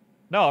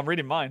 No, I'm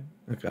reading mine.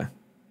 Okay.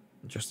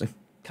 Interesting.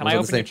 Can I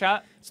open your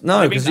chat?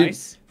 No, because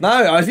because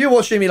no. If you're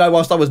watching me like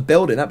whilst I was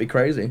building, that'd be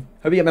crazy.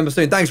 Hope you get members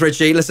soon. Thanks,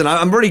 Richie. Listen,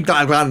 I'm really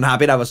glad and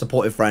happy to have a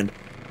supportive friend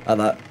like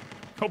that.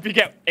 Hope you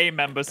get a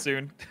member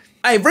soon.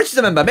 Hey, Richie's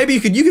a member. Maybe you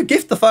could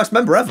gift the first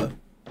member ever.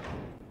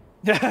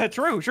 Yeah,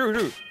 true.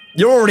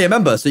 You're already a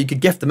member, so you could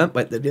gift the member.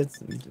 Wait, that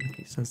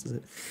makes sense, does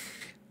it?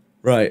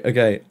 Right.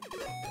 Okay.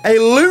 Hey,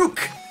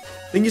 Luke.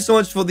 Thank you so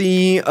much for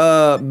the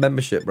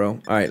membership, bro. All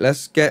right,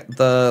 let's get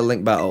the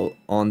link battle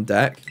on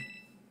deck.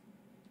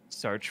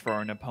 Search for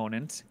an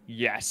opponent.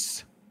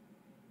 Yes.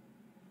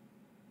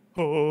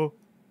 Oh.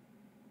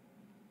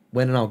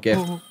 Win and I'll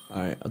gift. All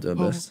right, I'll do a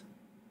best.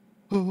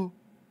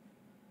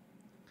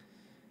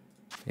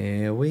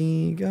 Here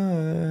we go.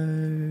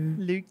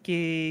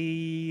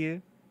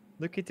 Lukey.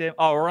 Look at him.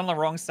 Oh, we're on the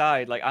wrong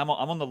side. Like I'm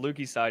on the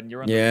Lukey side, and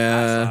you're on the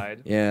Yeah, bad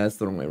side. yeah, it's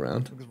the wrong way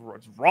around.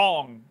 It's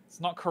wrong. It's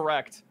not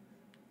correct.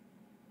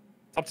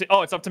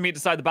 It's up to me to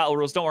decide the battle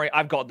rules. Don't worry,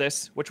 I've got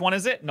this. Which one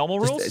is it? Normal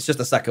rules? It's just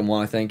the second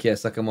one, I think. Yeah,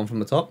 second one from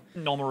the top.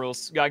 Normal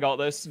rules. I got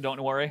this.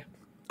 Don't worry.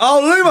 Oh,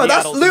 Luma!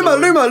 That's adults in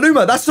the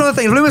Luma! That's another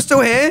thing. Luma's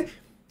still here.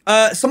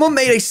 Someone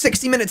made a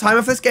 60-minute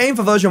timer for this game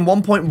for version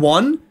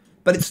 1.1,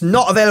 but it's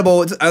not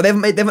available. They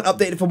haven't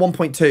updated for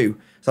 1.2.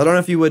 So I don't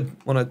know if you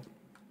would want to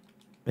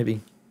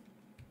maybe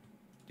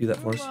do that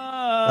for us.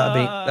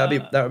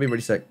 That would be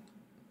really sick.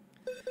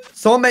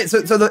 Someone made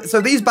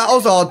so these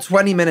battles are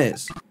 20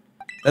 minutes.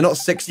 They're not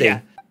 60. Yeah.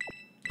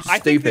 I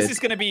think Stupid. this is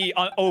gonna be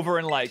over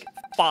in like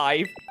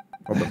 5.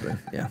 Probably,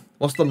 yeah.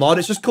 What's the mod?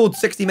 It's just called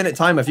 60-minute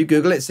timer. If you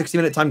Google it,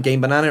 60-minute time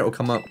game banana, it'll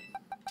come up.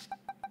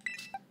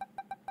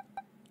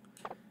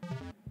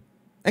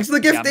 Thanks for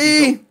the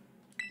gifty.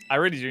 I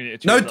really do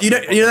need to. No, you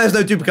know there's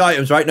no duplicate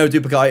items, right? No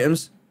duplicate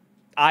items.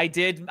 I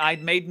did. I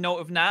made note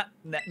of that.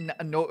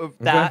 Note of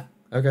that.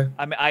 Okay.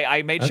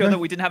 I made sure that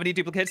we didn't have any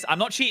duplicates. I'm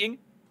not cheating.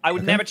 I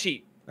would never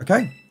cheat.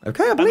 Okay.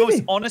 Okay, I I'm the believe most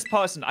you. honest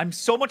person. I'm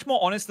so much more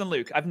honest than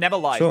Luke. I've never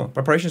lied. Sure.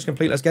 Preparation's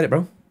complete. Let's get it,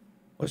 bro.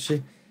 What's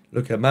she?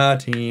 Look at my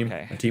team.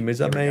 Okay, My team is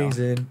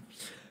amazing.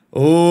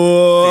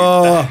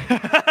 Oh.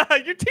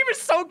 Your team is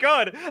so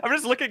good. I'm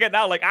just looking at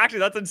now. Like, actually,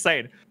 that's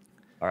insane.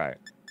 All right.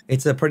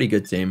 It's a pretty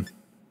good team.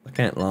 I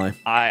can't lie.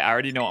 I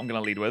already know what I'm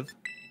gonna lead with.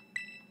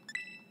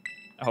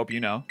 I hope you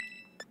know.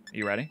 Are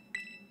you ready?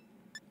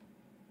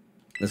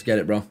 Let's get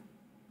it, bro.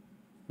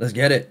 Let's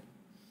get it.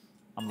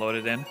 I'm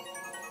loaded in.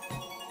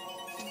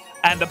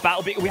 And the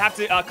battle, we have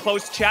to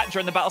close chat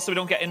during the battle so we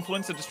don't get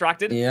influenced or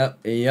distracted. Yep.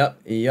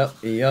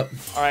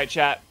 All right,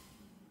 chat.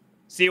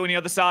 See you on the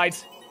other side.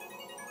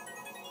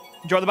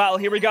 Enjoy the battle.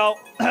 Here we go.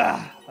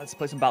 Let's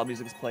play some battle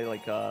music. Let's play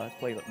like, yeah,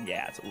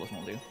 that's what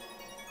we'll do.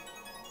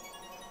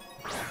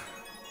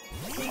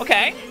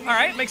 Okay. All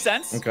right. Makes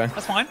sense. Okay.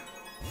 That's fine.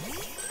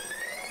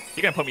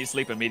 You're gonna put me to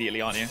sleep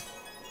immediately, aren't you?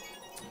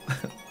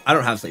 I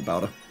don't have sleep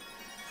powder.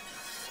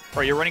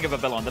 Bro, you're running of a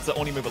villain. That's the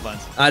only move it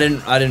learns. I didn't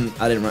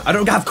run. I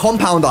don't have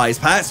compound eyes,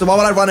 Pat. So why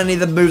would I run any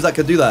of the moves that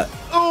could do that?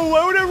 Oh,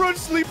 why would I run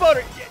sleep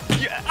powder?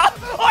 Yeah.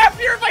 Oh, I have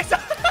fear of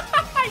myself.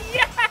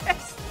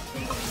 Yes.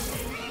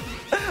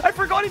 I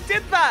forgot it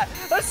did that.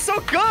 That's so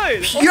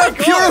good. Oh You're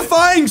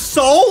purifying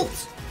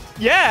salt.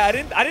 Yeah,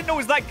 I didn't know it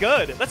was that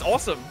good. That's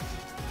awesome.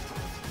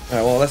 All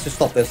right, well, let's just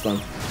stop this then.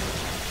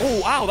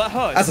 Oh, wow, that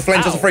hurt. That's a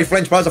flinch. That's a free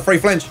flinch, bro. That's a free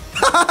flinch.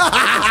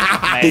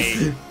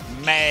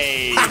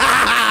 May.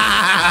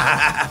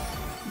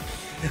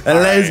 And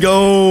let's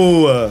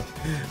go.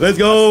 Let's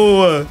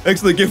go.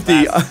 Excellent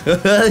gifty.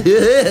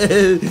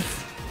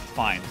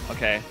 Fine.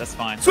 Okay, that's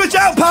fine. Switch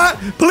out, Pat.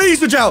 Please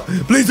switch out.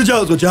 Please switch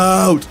out. Switch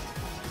out.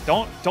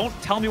 Don't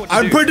tell me what to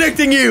do. I'm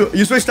predicting you.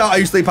 You switched out. I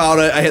use sleep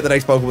powder. I hit the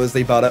next Pokemon with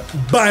sleep powder.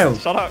 Bam.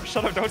 Shut up.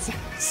 Don't say.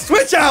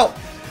 Switch out.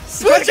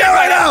 Switch out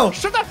right now.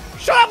 Shut up,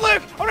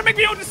 Luke. I want to make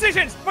my own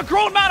decisions. I'm a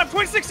grown man. I'm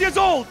 26 years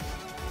old.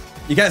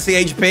 You can't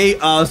see HP.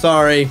 Oh,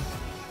 sorry.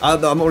 I'm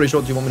not really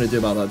sure what you want me to do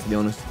about that, to be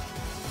honest.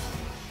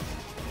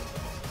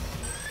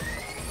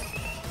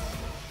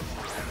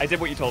 I did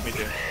what you told me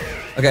to.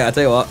 Okay, I'll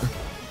tell you what.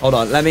 Hold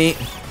on. Let me...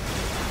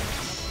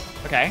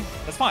 Okay,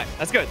 that's fine.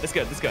 That's good.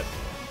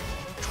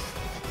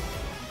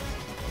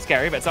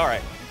 Scary, but it's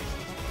alright.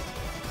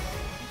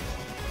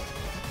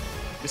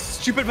 This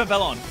stupid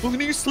Vivellon. We're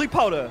gonna use sleep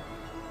powder.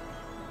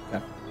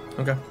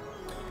 Okay.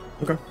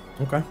 Okay.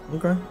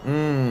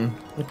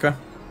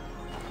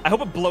 I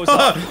hope it blows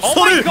up. Oh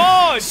my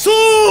god!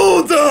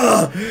 Sword!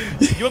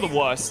 You're the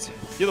worst.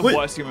 You're the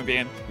worst human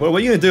being. What are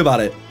you gonna do about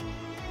it?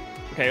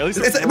 Okay, at least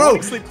Bro,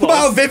 come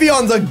on,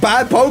 Vivion's a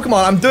bad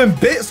Pokemon. I'm doing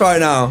bits right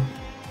now.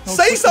 No,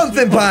 Say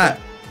something, Pat.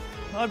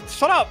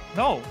 Shut up.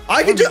 No.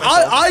 I can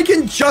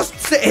just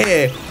sit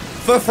here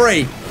for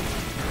free.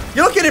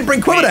 You're not getting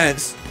bring Quiver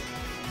Dance.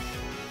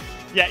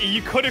 Yeah,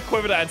 you could have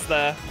Quiver Dance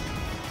there.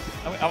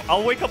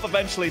 I'll wake up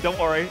eventually, don't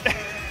worry.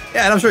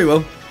 Yeah, and I'm sure you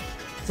will.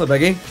 It's not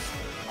begging.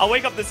 I'll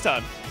wake up this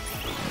turn.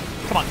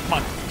 Come on.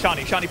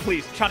 Shani,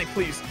 please.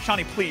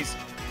 Shani, please.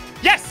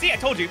 Yes, see, I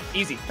told you.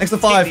 Easy. Next to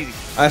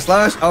 5. Ice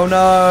Slash. Oh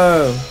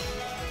no.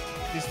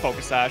 Just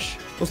Focus Sash.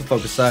 What's a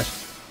Focus Sash?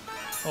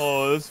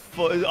 Oh,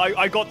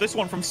 I got this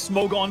one from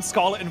Pokemon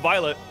Scarlet and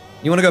Violet.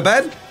 You want to go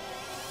bed?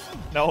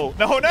 No.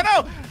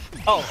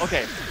 Oh,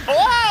 okay.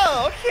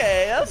 Oh,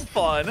 okay, that's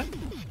fun.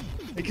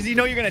 Because you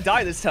know you're gonna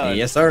die this time.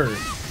 Yes, sir.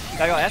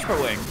 I got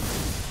Esper Wing.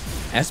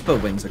 Esper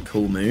Wing's a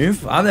cool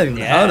move. I've never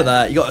even heard of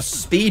that. You got a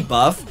speed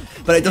buff,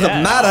 but it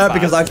doesn't matter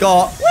because I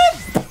got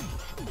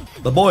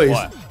the boys.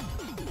 What?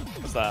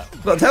 What's that?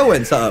 I've got a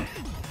Tailwind set up.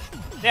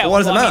 Yeah, what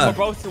does it matter?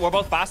 We're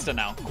both faster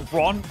now.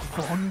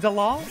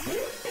 Grondala?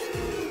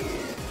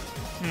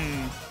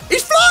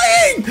 He's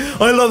flying!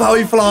 I love how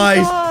he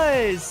flies.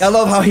 I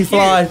love how he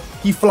flies.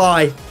 He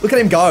fly. Look at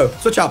him go.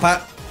 Switch out,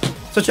 Pat.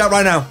 Switch out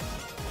right now.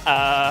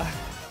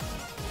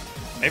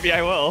 Maybe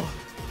I will.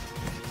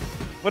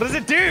 What does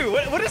it do?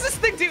 What does this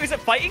thing do? Is it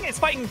fighting? It's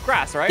fighting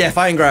grass, right? Yeah,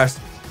 fighting grass.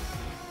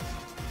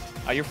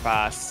 Oh, you're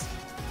fast.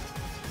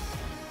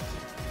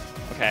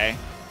 Okay.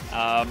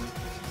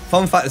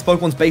 Fun fact, this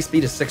Pokemon's base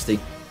speed is 60.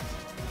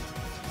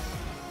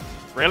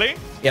 Really?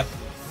 Yep.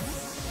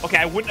 Okay,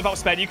 I wouldn't have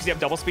outspeed you because you have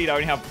double speed. I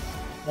only have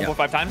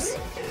 1.5 times.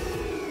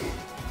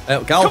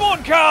 Cal. Come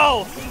on,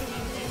 Cal!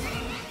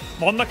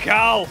 I'm on the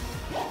Cal!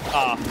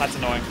 Ah, that's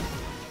annoying.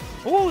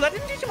 Ooh, that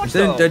didn't do too much,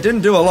 though. It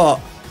didn't do a lot.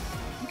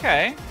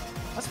 Okay,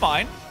 that's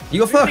fine. You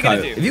got Fur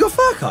Coat? Have you got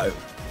Fur Coat?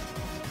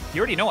 You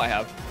already know I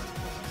have.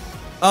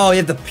 Oh, you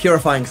have the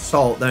Purifying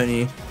Salt, don't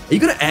you? Are you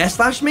going to Air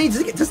Slash me?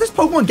 Does this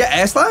Pokemon get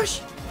Air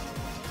Slash?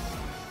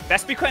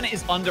 Vespiquen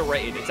is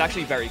underrated. It's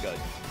actually very good.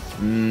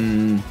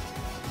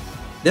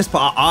 This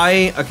part,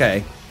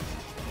 okay.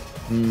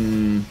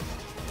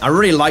 I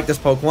really like this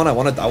Pokemon. I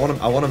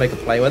want to make a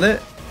play with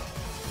it.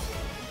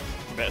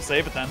 You better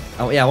save it then.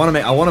 Oh, yeah, I want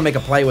to make a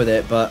play with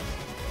it, but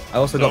I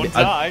also got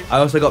I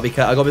also got to be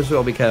careful. I got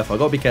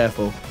to be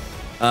careful.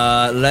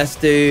 Let's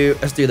do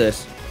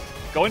this.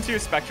 Go into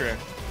Spectre.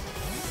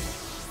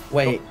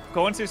 Wait.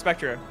 Go into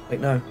Spectre. Wait,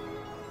 no.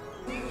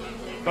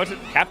 Go to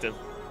Captive.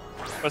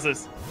 What's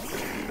this?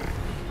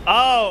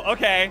 Oh,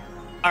 okay.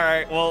 All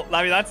right. Well,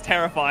 I mean that's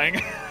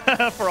terrifying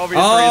for obvious reasons.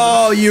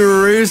 Oh, you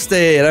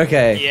roosted.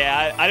 Okay.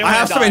 Yeah, I don't. I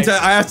have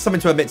something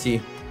to admit to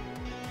you.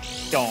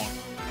 Don't.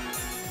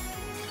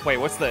 Wait,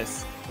 what's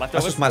this?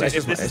 Leftovers.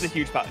 If this is a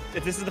huge power,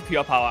 if this is the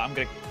pure power, I'm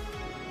gonna.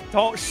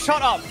 Don't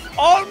shut up.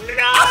 Oh no!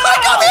 I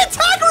got the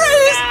attack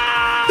raise.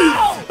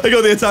 No! I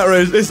got the attack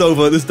raise. It's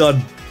over. It's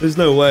done. There's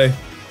no way.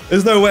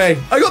 There's no way.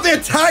 I got the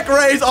attack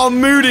raise on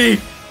Moody.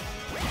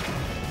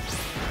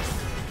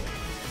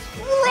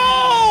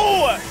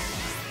 Bro!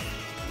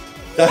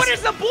 What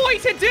is the boy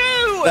to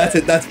do? That's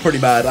it. That's pretty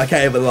bad. I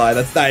can't even lie.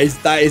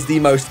 That is the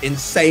most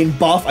insane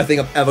buff I think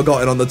I've ever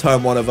gotten on the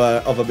turn 1 of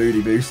a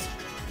Moody boost.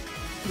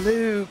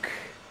 Luke.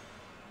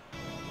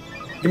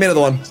 Give me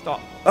another one.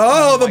 Stop.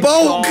 Oh, the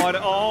bulk! God.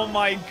 Oh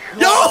my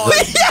god! Yo,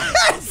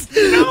 yes!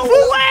 No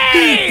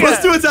way!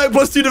 +2 attack,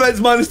 +2 defense,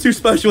 -2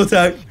 special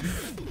attack.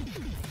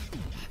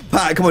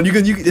 Pat, come on, you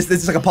can. This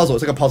is like a puzzle.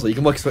 It's like a puzzle. You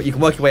can work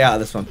your way out of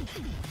this one.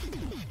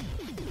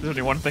 There's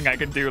only one thing I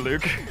can do,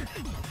 Luke.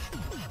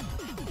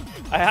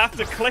 I have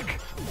to click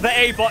the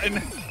A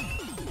button.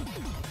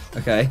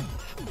 Okay.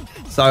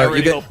 So really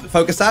you get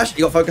Focus Sash.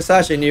 You got Focus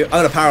Sash, and I'm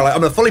gonna paralyze.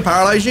 I'm gonna fully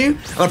paralyze you.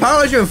 I'm gonna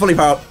paralyze you and fully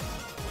paralyze.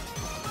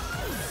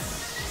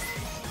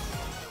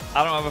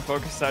 I don't have a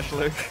Focus Sash,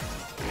 Luke.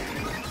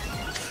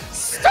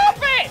 Stop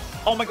it!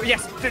 Oh my god,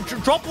 yes.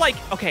 Drop like.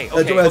 Okay. I'm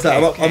at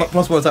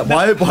 +1 attack.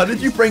 Why did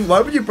you bring?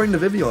 Why would you bring the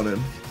Vivian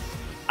in?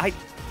 I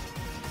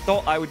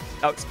thought I would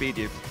outspeed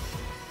you.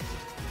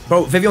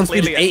 Bro, Vivian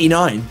speed is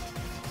 89.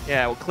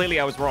 Yeah, well, clearly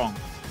I was wrong.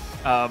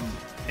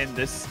 In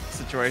this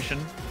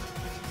situation.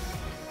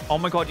 Oh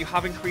my god, you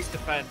have increased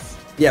defense.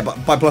 Yeah,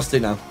 but by +2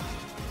 now.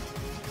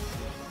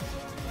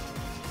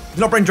 Did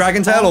not bring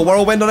Dragon Tail or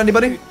Whirlwind on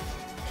anybody?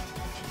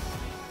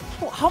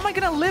 Well, how am I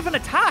gonna live an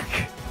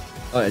attack?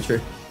 Oh yeah,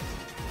 true.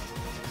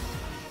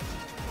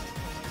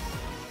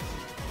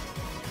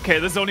 Okay,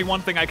 there's only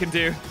one thing I can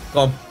do.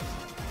 Go on.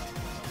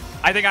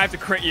 I think I have to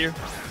crit you.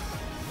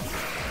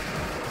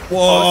 Whoa!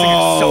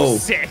 Oh,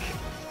 this thing is so sick.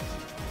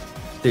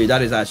 Dude,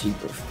 that is actually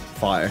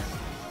fire.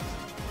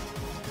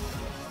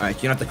 All right,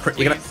 you're gonna have to crit.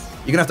 You're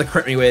gonna have to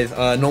crit me with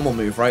a normal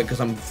move, right? Because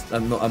I'm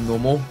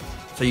normal,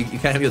 so you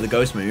can't hit me with the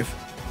ghost move.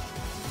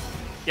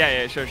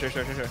 Yeah, sure.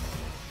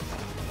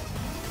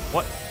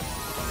 What?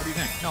 What are you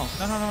doing? No.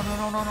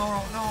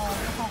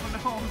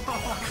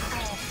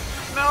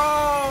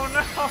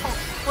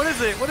 What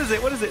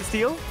is it?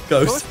 Steel?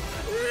 Ghost.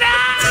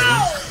 No!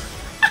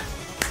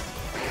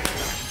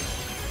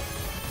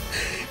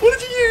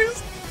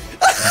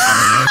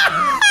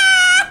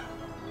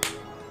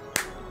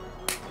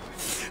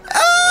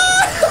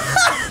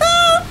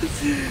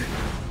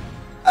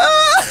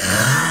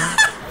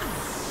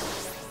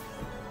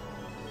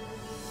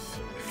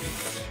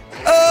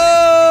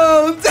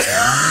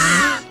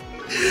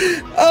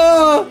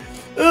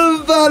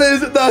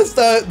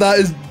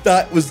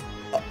 That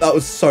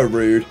was so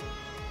rude.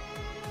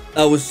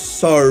 That was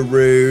so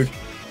rude.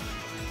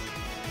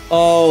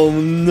 Oh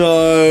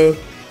no.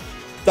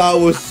 That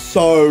was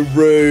so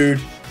rude.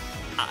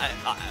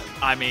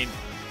 I mean,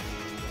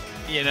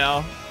 you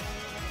know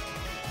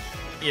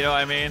what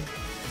I mean?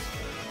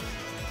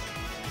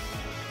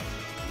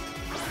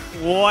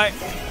 What?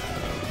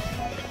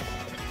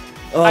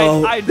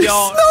 Oh, I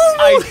don't.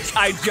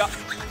 I just.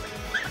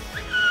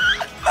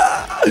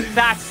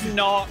 That's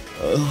not.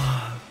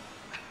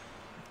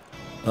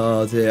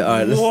 Oh dear.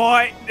 All right.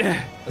 What?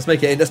 Let's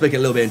make it a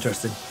little bit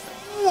interesting.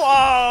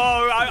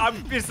 Whoa!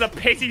 This is a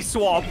pity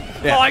swap.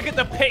 Yeah. Oh, I get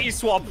the pity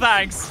swap.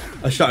 Thanks.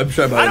 I'm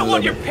showing I don't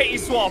want your pity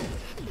swap.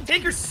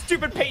 Take your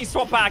stupid pity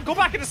swap back. Go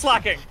back into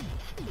slacking.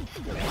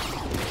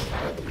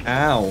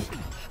 Ow.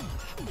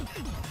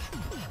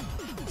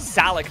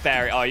 Salic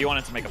Berry. Oh, you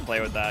wanted to make a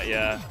play with that,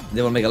 yeah.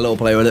 They want to make a little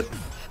play with it.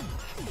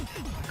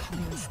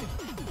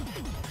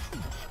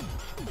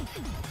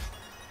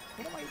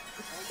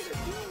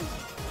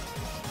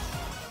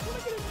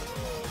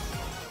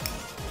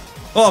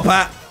 Oh,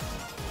 Pat.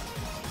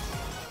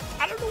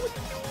 I don't know what to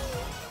do.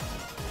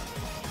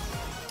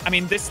 I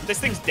mean, this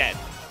thing's dead.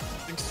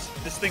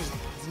 This thing's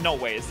no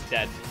way it's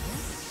dead.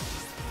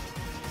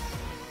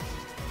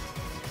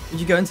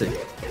 Where'd you go into?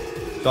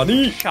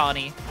 Johnny.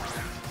 Shawnee.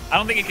 I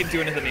don't think it can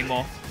do anything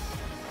anymore.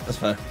 That's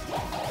fair.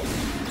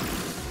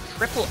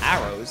 Triple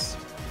arrows.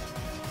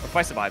 What if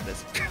I survive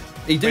this?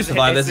 You do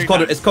survive this.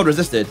 It's code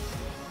resisted.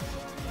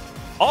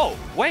 Oh,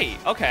 wait.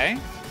 Okay.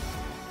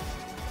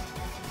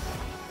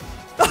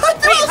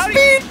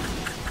 Speed.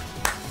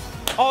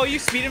 Oh, you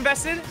speed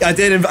invested? I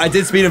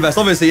did speed invest,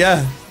 obviously,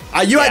 yeah.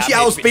 You actually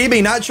outspeed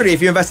me naturally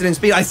if you invested in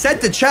speed. I said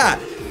to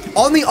chat,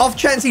 on the off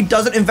chance he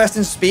doesn't invest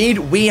in speed,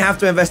 we have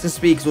to invest in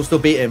speed because we'll still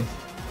beat him.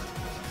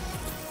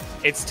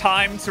 It's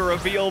time to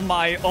reveal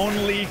my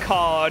only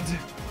card,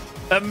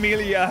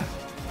 Amelia.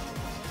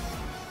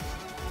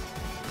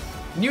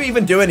 Can you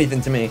even do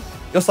anything to me?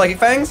 Your Psychic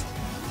Fangs?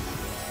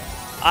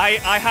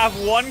 I have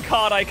one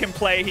card I can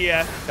play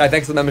here. Alright,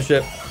 thanks for the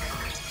membership.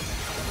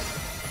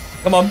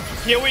 Come on.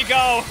 Here we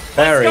go.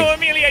 Barry. Let's go,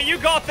 Amelia. You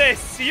got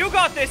this. You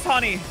got this,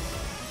 honey.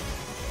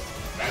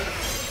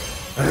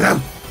 Alright,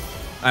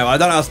 well, I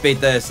don't outspeed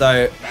this,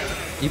 so...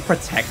 You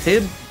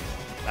protected?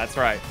 That's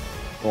right.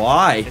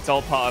 Why? It's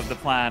all part of the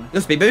plan.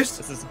 Your speed boost?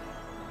 This is...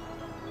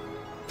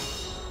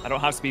 I don't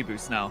have speed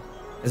boost now.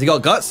 Has he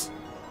got guts?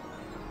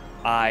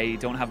 I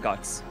don't have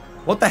guts.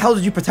 What the hell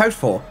did you protect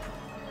for?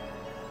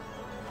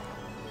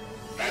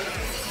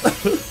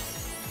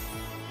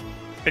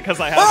 Because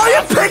I have... Oh,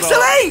 you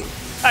Pixelate!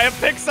 I have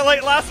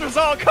Pixelate last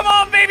result. Come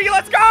on, baby,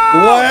 let's go!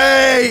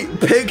 Wait!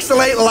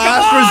 Pixelate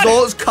last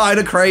result's kind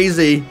of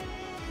crazy.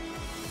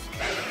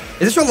 Is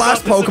this your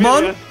last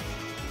Pokemon?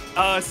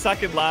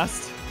 Second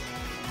last.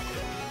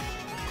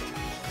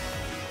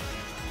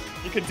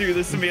 You can do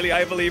this, Amelia.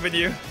 I believe in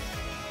you.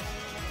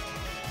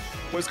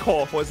 What's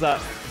core? What's that?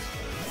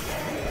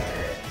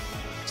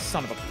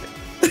 Son of a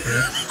bitch.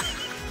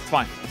 It's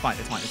fine. It's fine.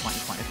 It's fine. It's fine.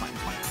 It's fine. It's fine.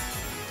 It's fine.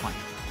 It's fine.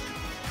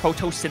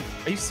 Protosyn.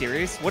 Are you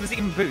serious? What does it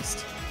even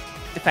boost?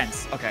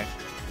 Defense. Okay.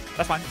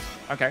 That's fine.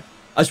 Okay.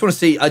 I just want to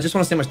see how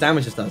much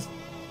damage this does.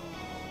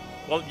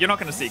 Well, you're not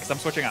going to see because I'm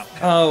switching out.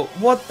 Oh,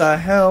 what the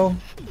hell?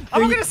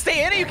 I'm not going to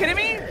stay in. Are you kidding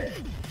me?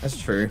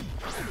 That's true.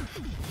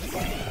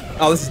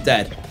 Oh, this is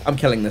dead. I'm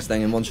killing this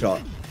thing in one shot.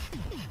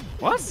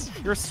 What?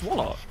 You're a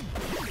Swallow.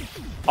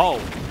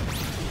 Oh.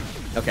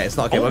 Okay, it's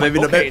not okay. Oh,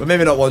 Well,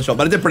 maybe not one shot,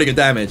 but it did pretty good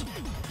damage.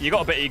 You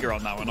got a bit eager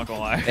on that one, not gonna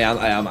lie. Yeah,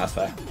 I am. That's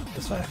fair.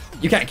 That's fair.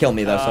 You can't kill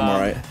me though, so I'm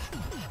alright.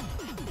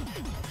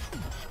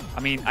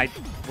 I mean,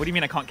 what do you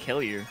mean I can't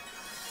kill you?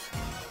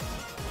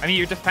 I mean,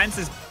 your defense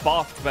is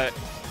buffed, but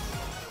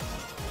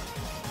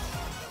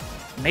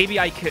maybe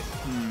I could.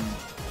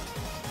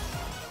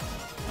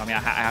 I mean, I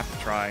have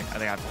to try. I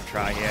think I have to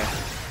try here.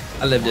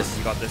 I live this.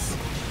 You got this.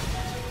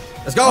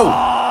 Let's go.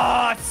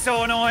 Oh, it's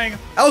so annoying.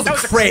 That was a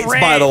crit,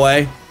 by the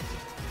way.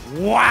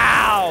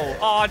 Wow.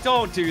 Oh,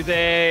 don't do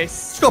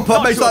this. Just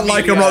gotta make that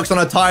Lycan Rocks on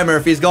a timer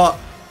if he's got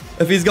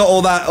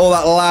all that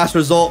last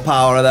result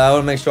power there. I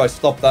want to make sure I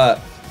stop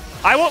that.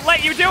 I won't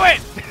let you do it.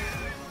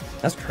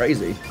 That's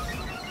crazy.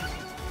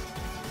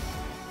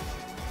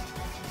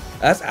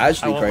 That's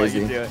actually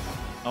crazy. I won't let you do it.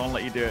 I won't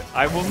let you do it.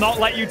 I will not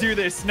let you do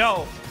this.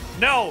 No.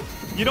 No.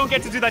 You don't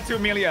get to do that to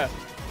Amelia.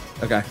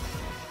 Okay.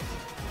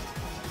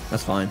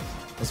 That's fine.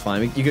 That's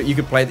fine. You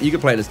could play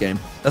this game.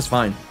 That's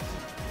fine.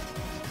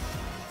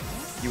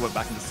 You went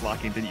back into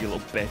slacking, didn't you,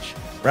 little bitch?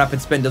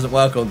 Rapid spin doesn't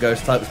work on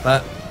ghost types,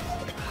 Pat.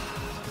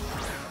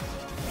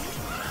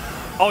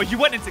 Oh, you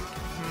went into...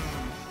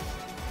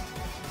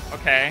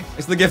 Okay.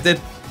 It's the gifted.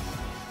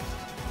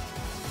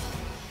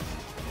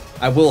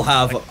 I will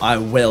have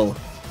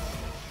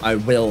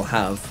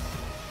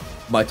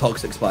my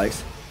toxic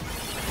spikes.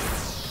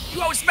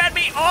 You outsped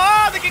me!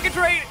 Oh, the Giga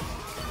Trade!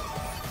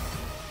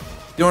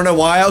 You wanna know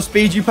why I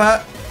outspeed you,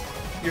 Pat?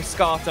 You're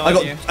scarfed,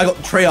 aren't you? I got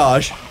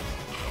triage.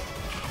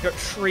 You're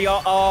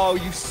triage. Oh,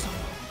 you so...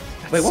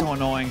 That's so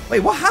annoying. Wait,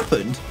 what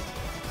happened?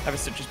 I have a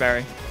citrus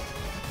berry.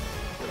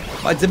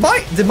 Did my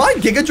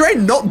Giga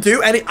Drain not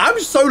do any? I'm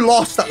so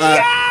lost at that.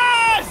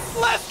 Yes!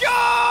 Let's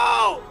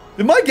go!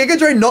 Did my Giga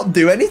Drain not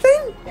do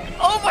anything?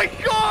 Oh my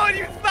god!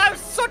 That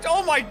was such.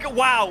 Oh my god!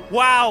 Wow!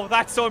 Wow!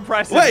 That's so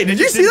impressive. Wait, did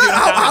you see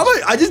that? How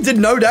I just did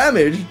no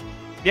damage.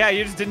 Yeah,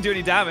 you just didn't do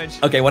any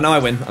damage. Okay, well now I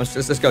win.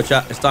 Let's go,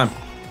 chat. It's time.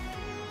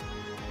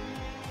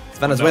 It's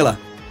Venezuela. No.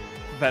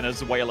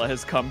 Venezuela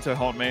has come to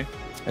haunt me.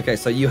 Okay,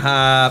 so you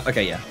have.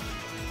 Okay, yeah.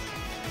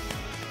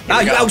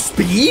 Now you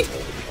outspeed?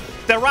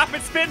 The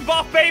rapid spin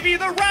buff, baby!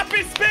 The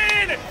rapid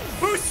spin!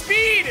 Boost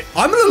speed!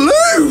 I'm gonna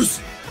lose!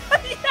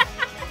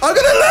 I'm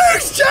gonna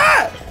lose,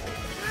 chat!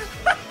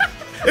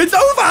 It's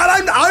over,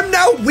 and I'm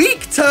now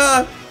weak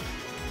to.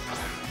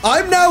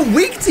 I'm now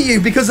weak to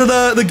you because of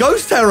the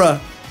ghost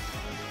terror.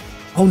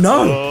 Oh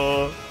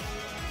no!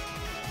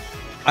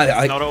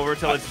 It's not over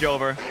till it's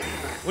over.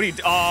 What are you?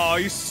 Oh, are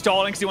you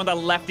stalling? Cause you want the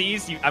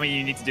lefties? I mean,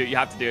 you need to do it. You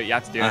have to do it. You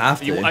have to do it. I have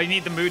to. You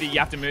need the moody. You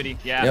have to moody.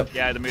 Yeah. Yep.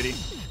 Yeah, the moody.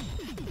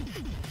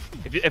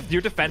 If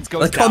your defense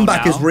goes the down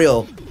comeback now, is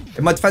real.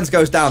 If my defense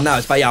goes down now,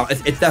 it's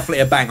definitely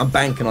a bank. I'm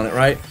banking on it,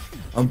 right?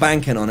 I'm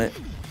banking on it.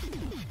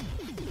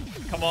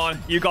 Come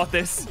on, you got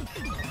this.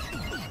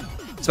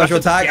 Special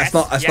attack. Yes,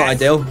 That's not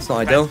ideal. It's not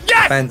ideal.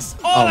 Yes! Defense.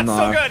 Oh, that's no.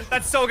 so good.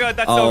 That's so good.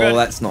 That's oh, so good.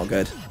 that's not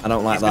good. I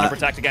don't like He's that. gonna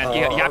protect again.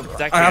 You have to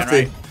protect I again, have to.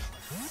 right?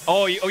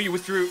 Oh, you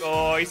withdrew.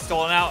 Oh, he's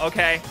stalling out.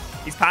 Okay,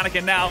 he's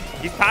panicking now.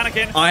 He's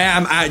panicking. I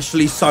am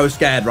actually so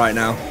scared right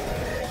now.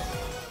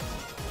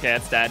 Okay,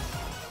 it's dead.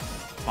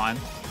 Fine.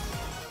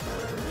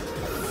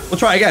 We'll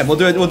try again. We'll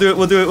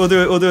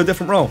do a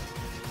different roll.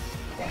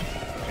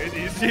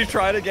 You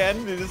try it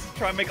again. You just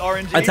try and make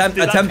RNG.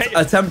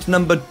 Attempt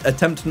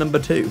number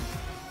 2.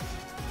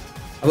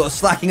 I've got a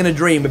slacking in a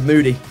dream with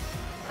Moody. Do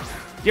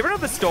you ever know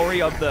the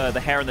story of the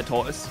hare and the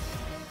tortoise?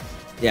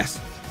 Yes.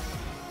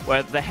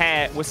 Where the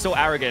hare was so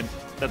arrogant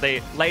that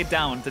they laid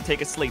down to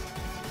take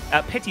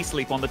a pity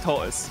sleep on the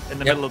tortoise in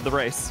the middle of the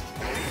race.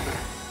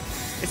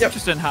 It's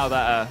interesting how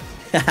that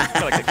I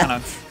feel like it kind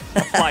of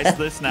applies to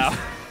this now.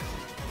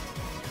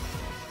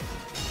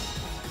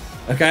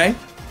 Okay.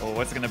 Oh,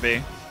 what's it gonna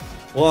be?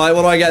 What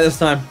do I get this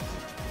time?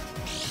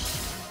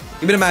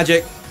 Give me the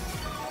magic.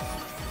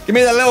 Give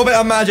me that little bit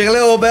of magic, a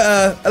little bit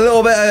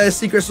of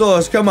secret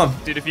sauce. Come on.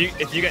 Dude, if you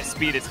get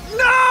speed, it's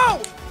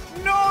no,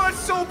 it's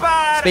so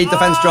bad. Speed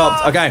defense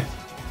dropped. Okay,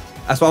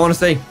 that's what I want to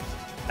see.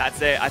 That's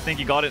it. I think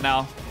you got it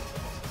now.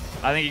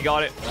 I think you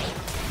got it.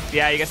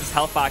 Yeah, he gets his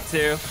health back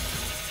too.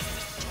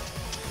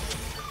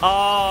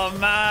 Oh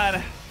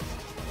man.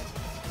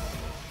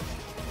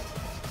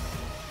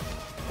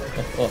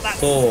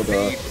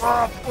 Soda.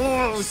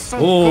 Oh, so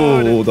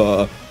good.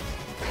 All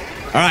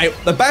right,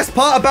 the best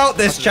part about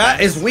this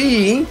chat is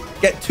we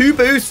get 2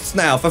 boosts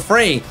now for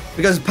free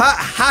because Pat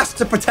has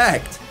to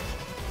protect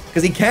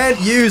because he can't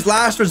use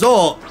last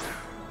resort.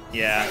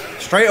 Yeah.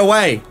 Straight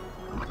away.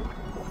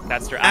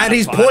 That's true. And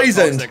he's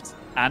poisoned.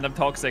 And I'm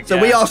toxic. So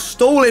we are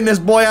stalling this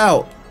boy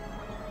out.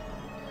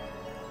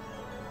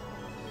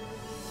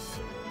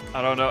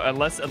 I don't know,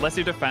 unless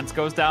your defense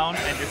goes down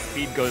and your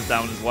speed goes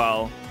down as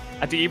well.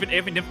 Even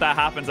if that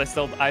happens, I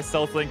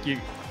still think you.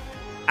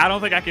 I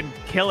don't think I can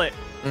kill it.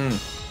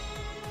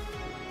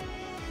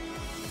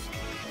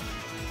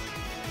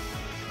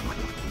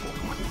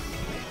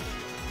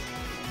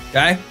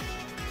 Okay.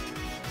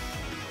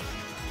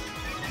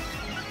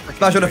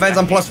 Special defense.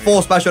 I'm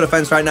 +4 special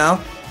defense right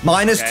now.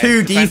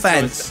 -2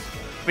 defense.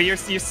 But you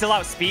still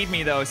outspeed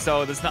me though,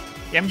 so there's not.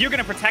 Yeah, you're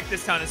gonna protect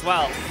this turn as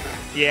well.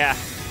 Yeah.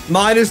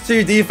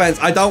 -2 defense.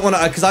 I don't want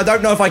to, because I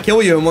don't know if I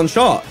kill you in one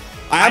shot.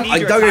 Don't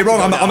get me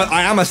wrong.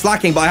 I am a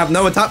slacking, but I have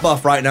no attack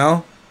buff right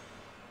now.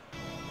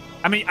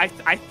 I mean,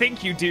 I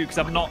think you do because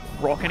I'm not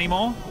rock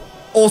anymore.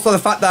 Also, the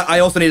fact that I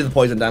also needed the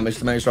poison damage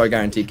to make sure I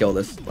guarantee kill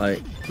this.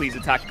 Like, please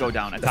attack, go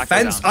down. Attack,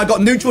 defense. go down. I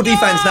got neutral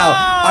defense now.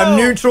 I'm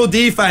neutral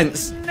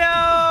defense.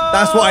 No.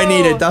 That's what I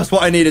needed. That's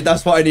what I needed.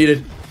 That's what I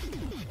needed.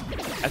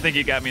 I think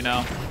you got me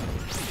now.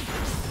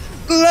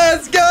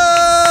 Let's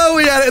go!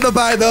 We had it in the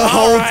bag the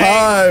whole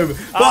time.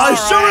 But I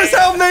sure as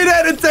hell made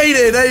it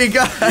entertaining. There you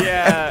go.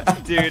 Yeah,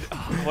 dude.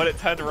 When it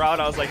turned around,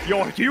 I was like,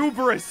 your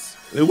hubris.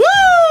 Woo!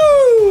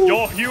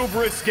 Your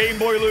hubris,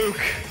 GameboyLuke.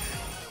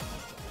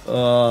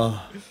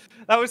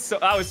 That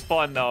was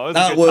fun though.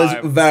 That was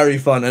very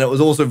fun, and it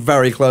was also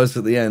very close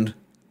at the end.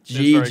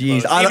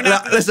 GG's.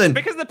 Listen,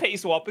 because of the pity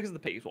swap.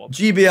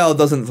 GBL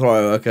doesn't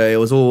throw. Okay, it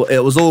was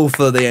all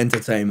for the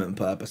entertainment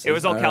purposes. It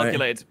was all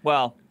calculated. Right?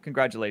 Well,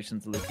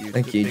 congratulations, Luke.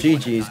 Thank you,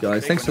 GG's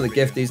guys. Thanks for the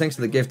gifties. Thanks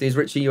for the gifties,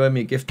 Richie. You owe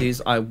me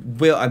gifties.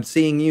 I'm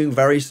seeing you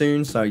very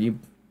soon, so you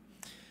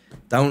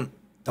don't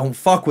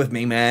fuck with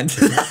me, man.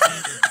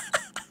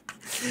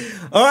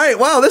 All right.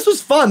 Wow, this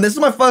was fun. This is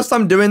my first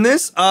time doing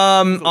this.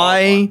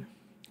 I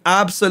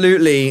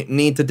absolutely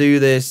need to do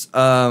this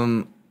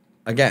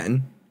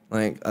again.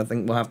 Like, I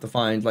think we'll have to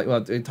find, like,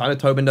 well, Tyler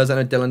Tobin does it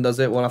and Dylan does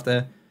it. We'll have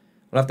to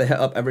hit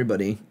up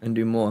everybody and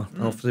do more.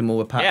 And hopefully more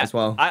with Pat as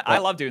well. I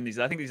love doing these.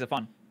 I think these are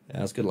fun.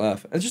 Yeah, it's a good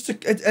laugh. It's just,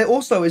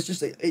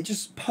 it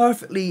just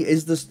perfectly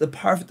is the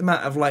perfect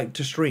amount of, like,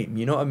 to stream.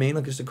 You know what I mean?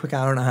 Like, just a quick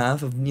hour and a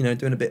half of, you know,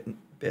 doing a bit of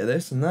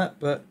this and that.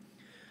 But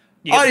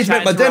You get I need to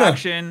make my dinner.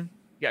 interaction,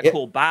 you get a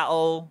cool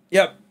battle.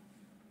 Yep.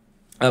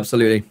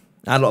 Absolutely.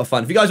 I had a lot of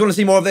fun. If you guys want to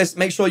see more of this,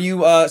 make sure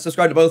you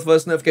subscribe to both of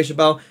us, notification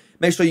bell.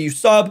 Make sure you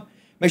sub.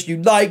 Make sure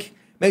you like.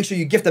 Make sure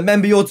you gift a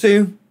member or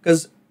two,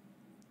 because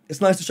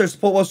it's nice to show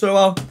support once in a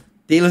while.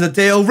 Deal is a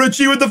deal.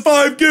 Richie with the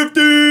 5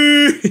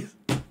 gifties.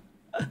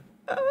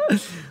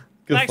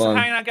 Thanks for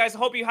hanging out, guys. I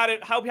hope you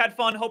had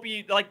fun. Hope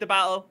you liked the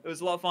battle. It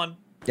was a lot of fun.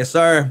 Yes,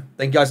 sir.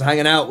 Thank you guys for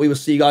hanging out. We will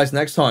see you guys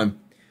next time.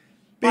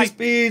 Peace, Bye.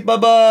 peace.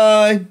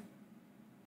 Bye-bye.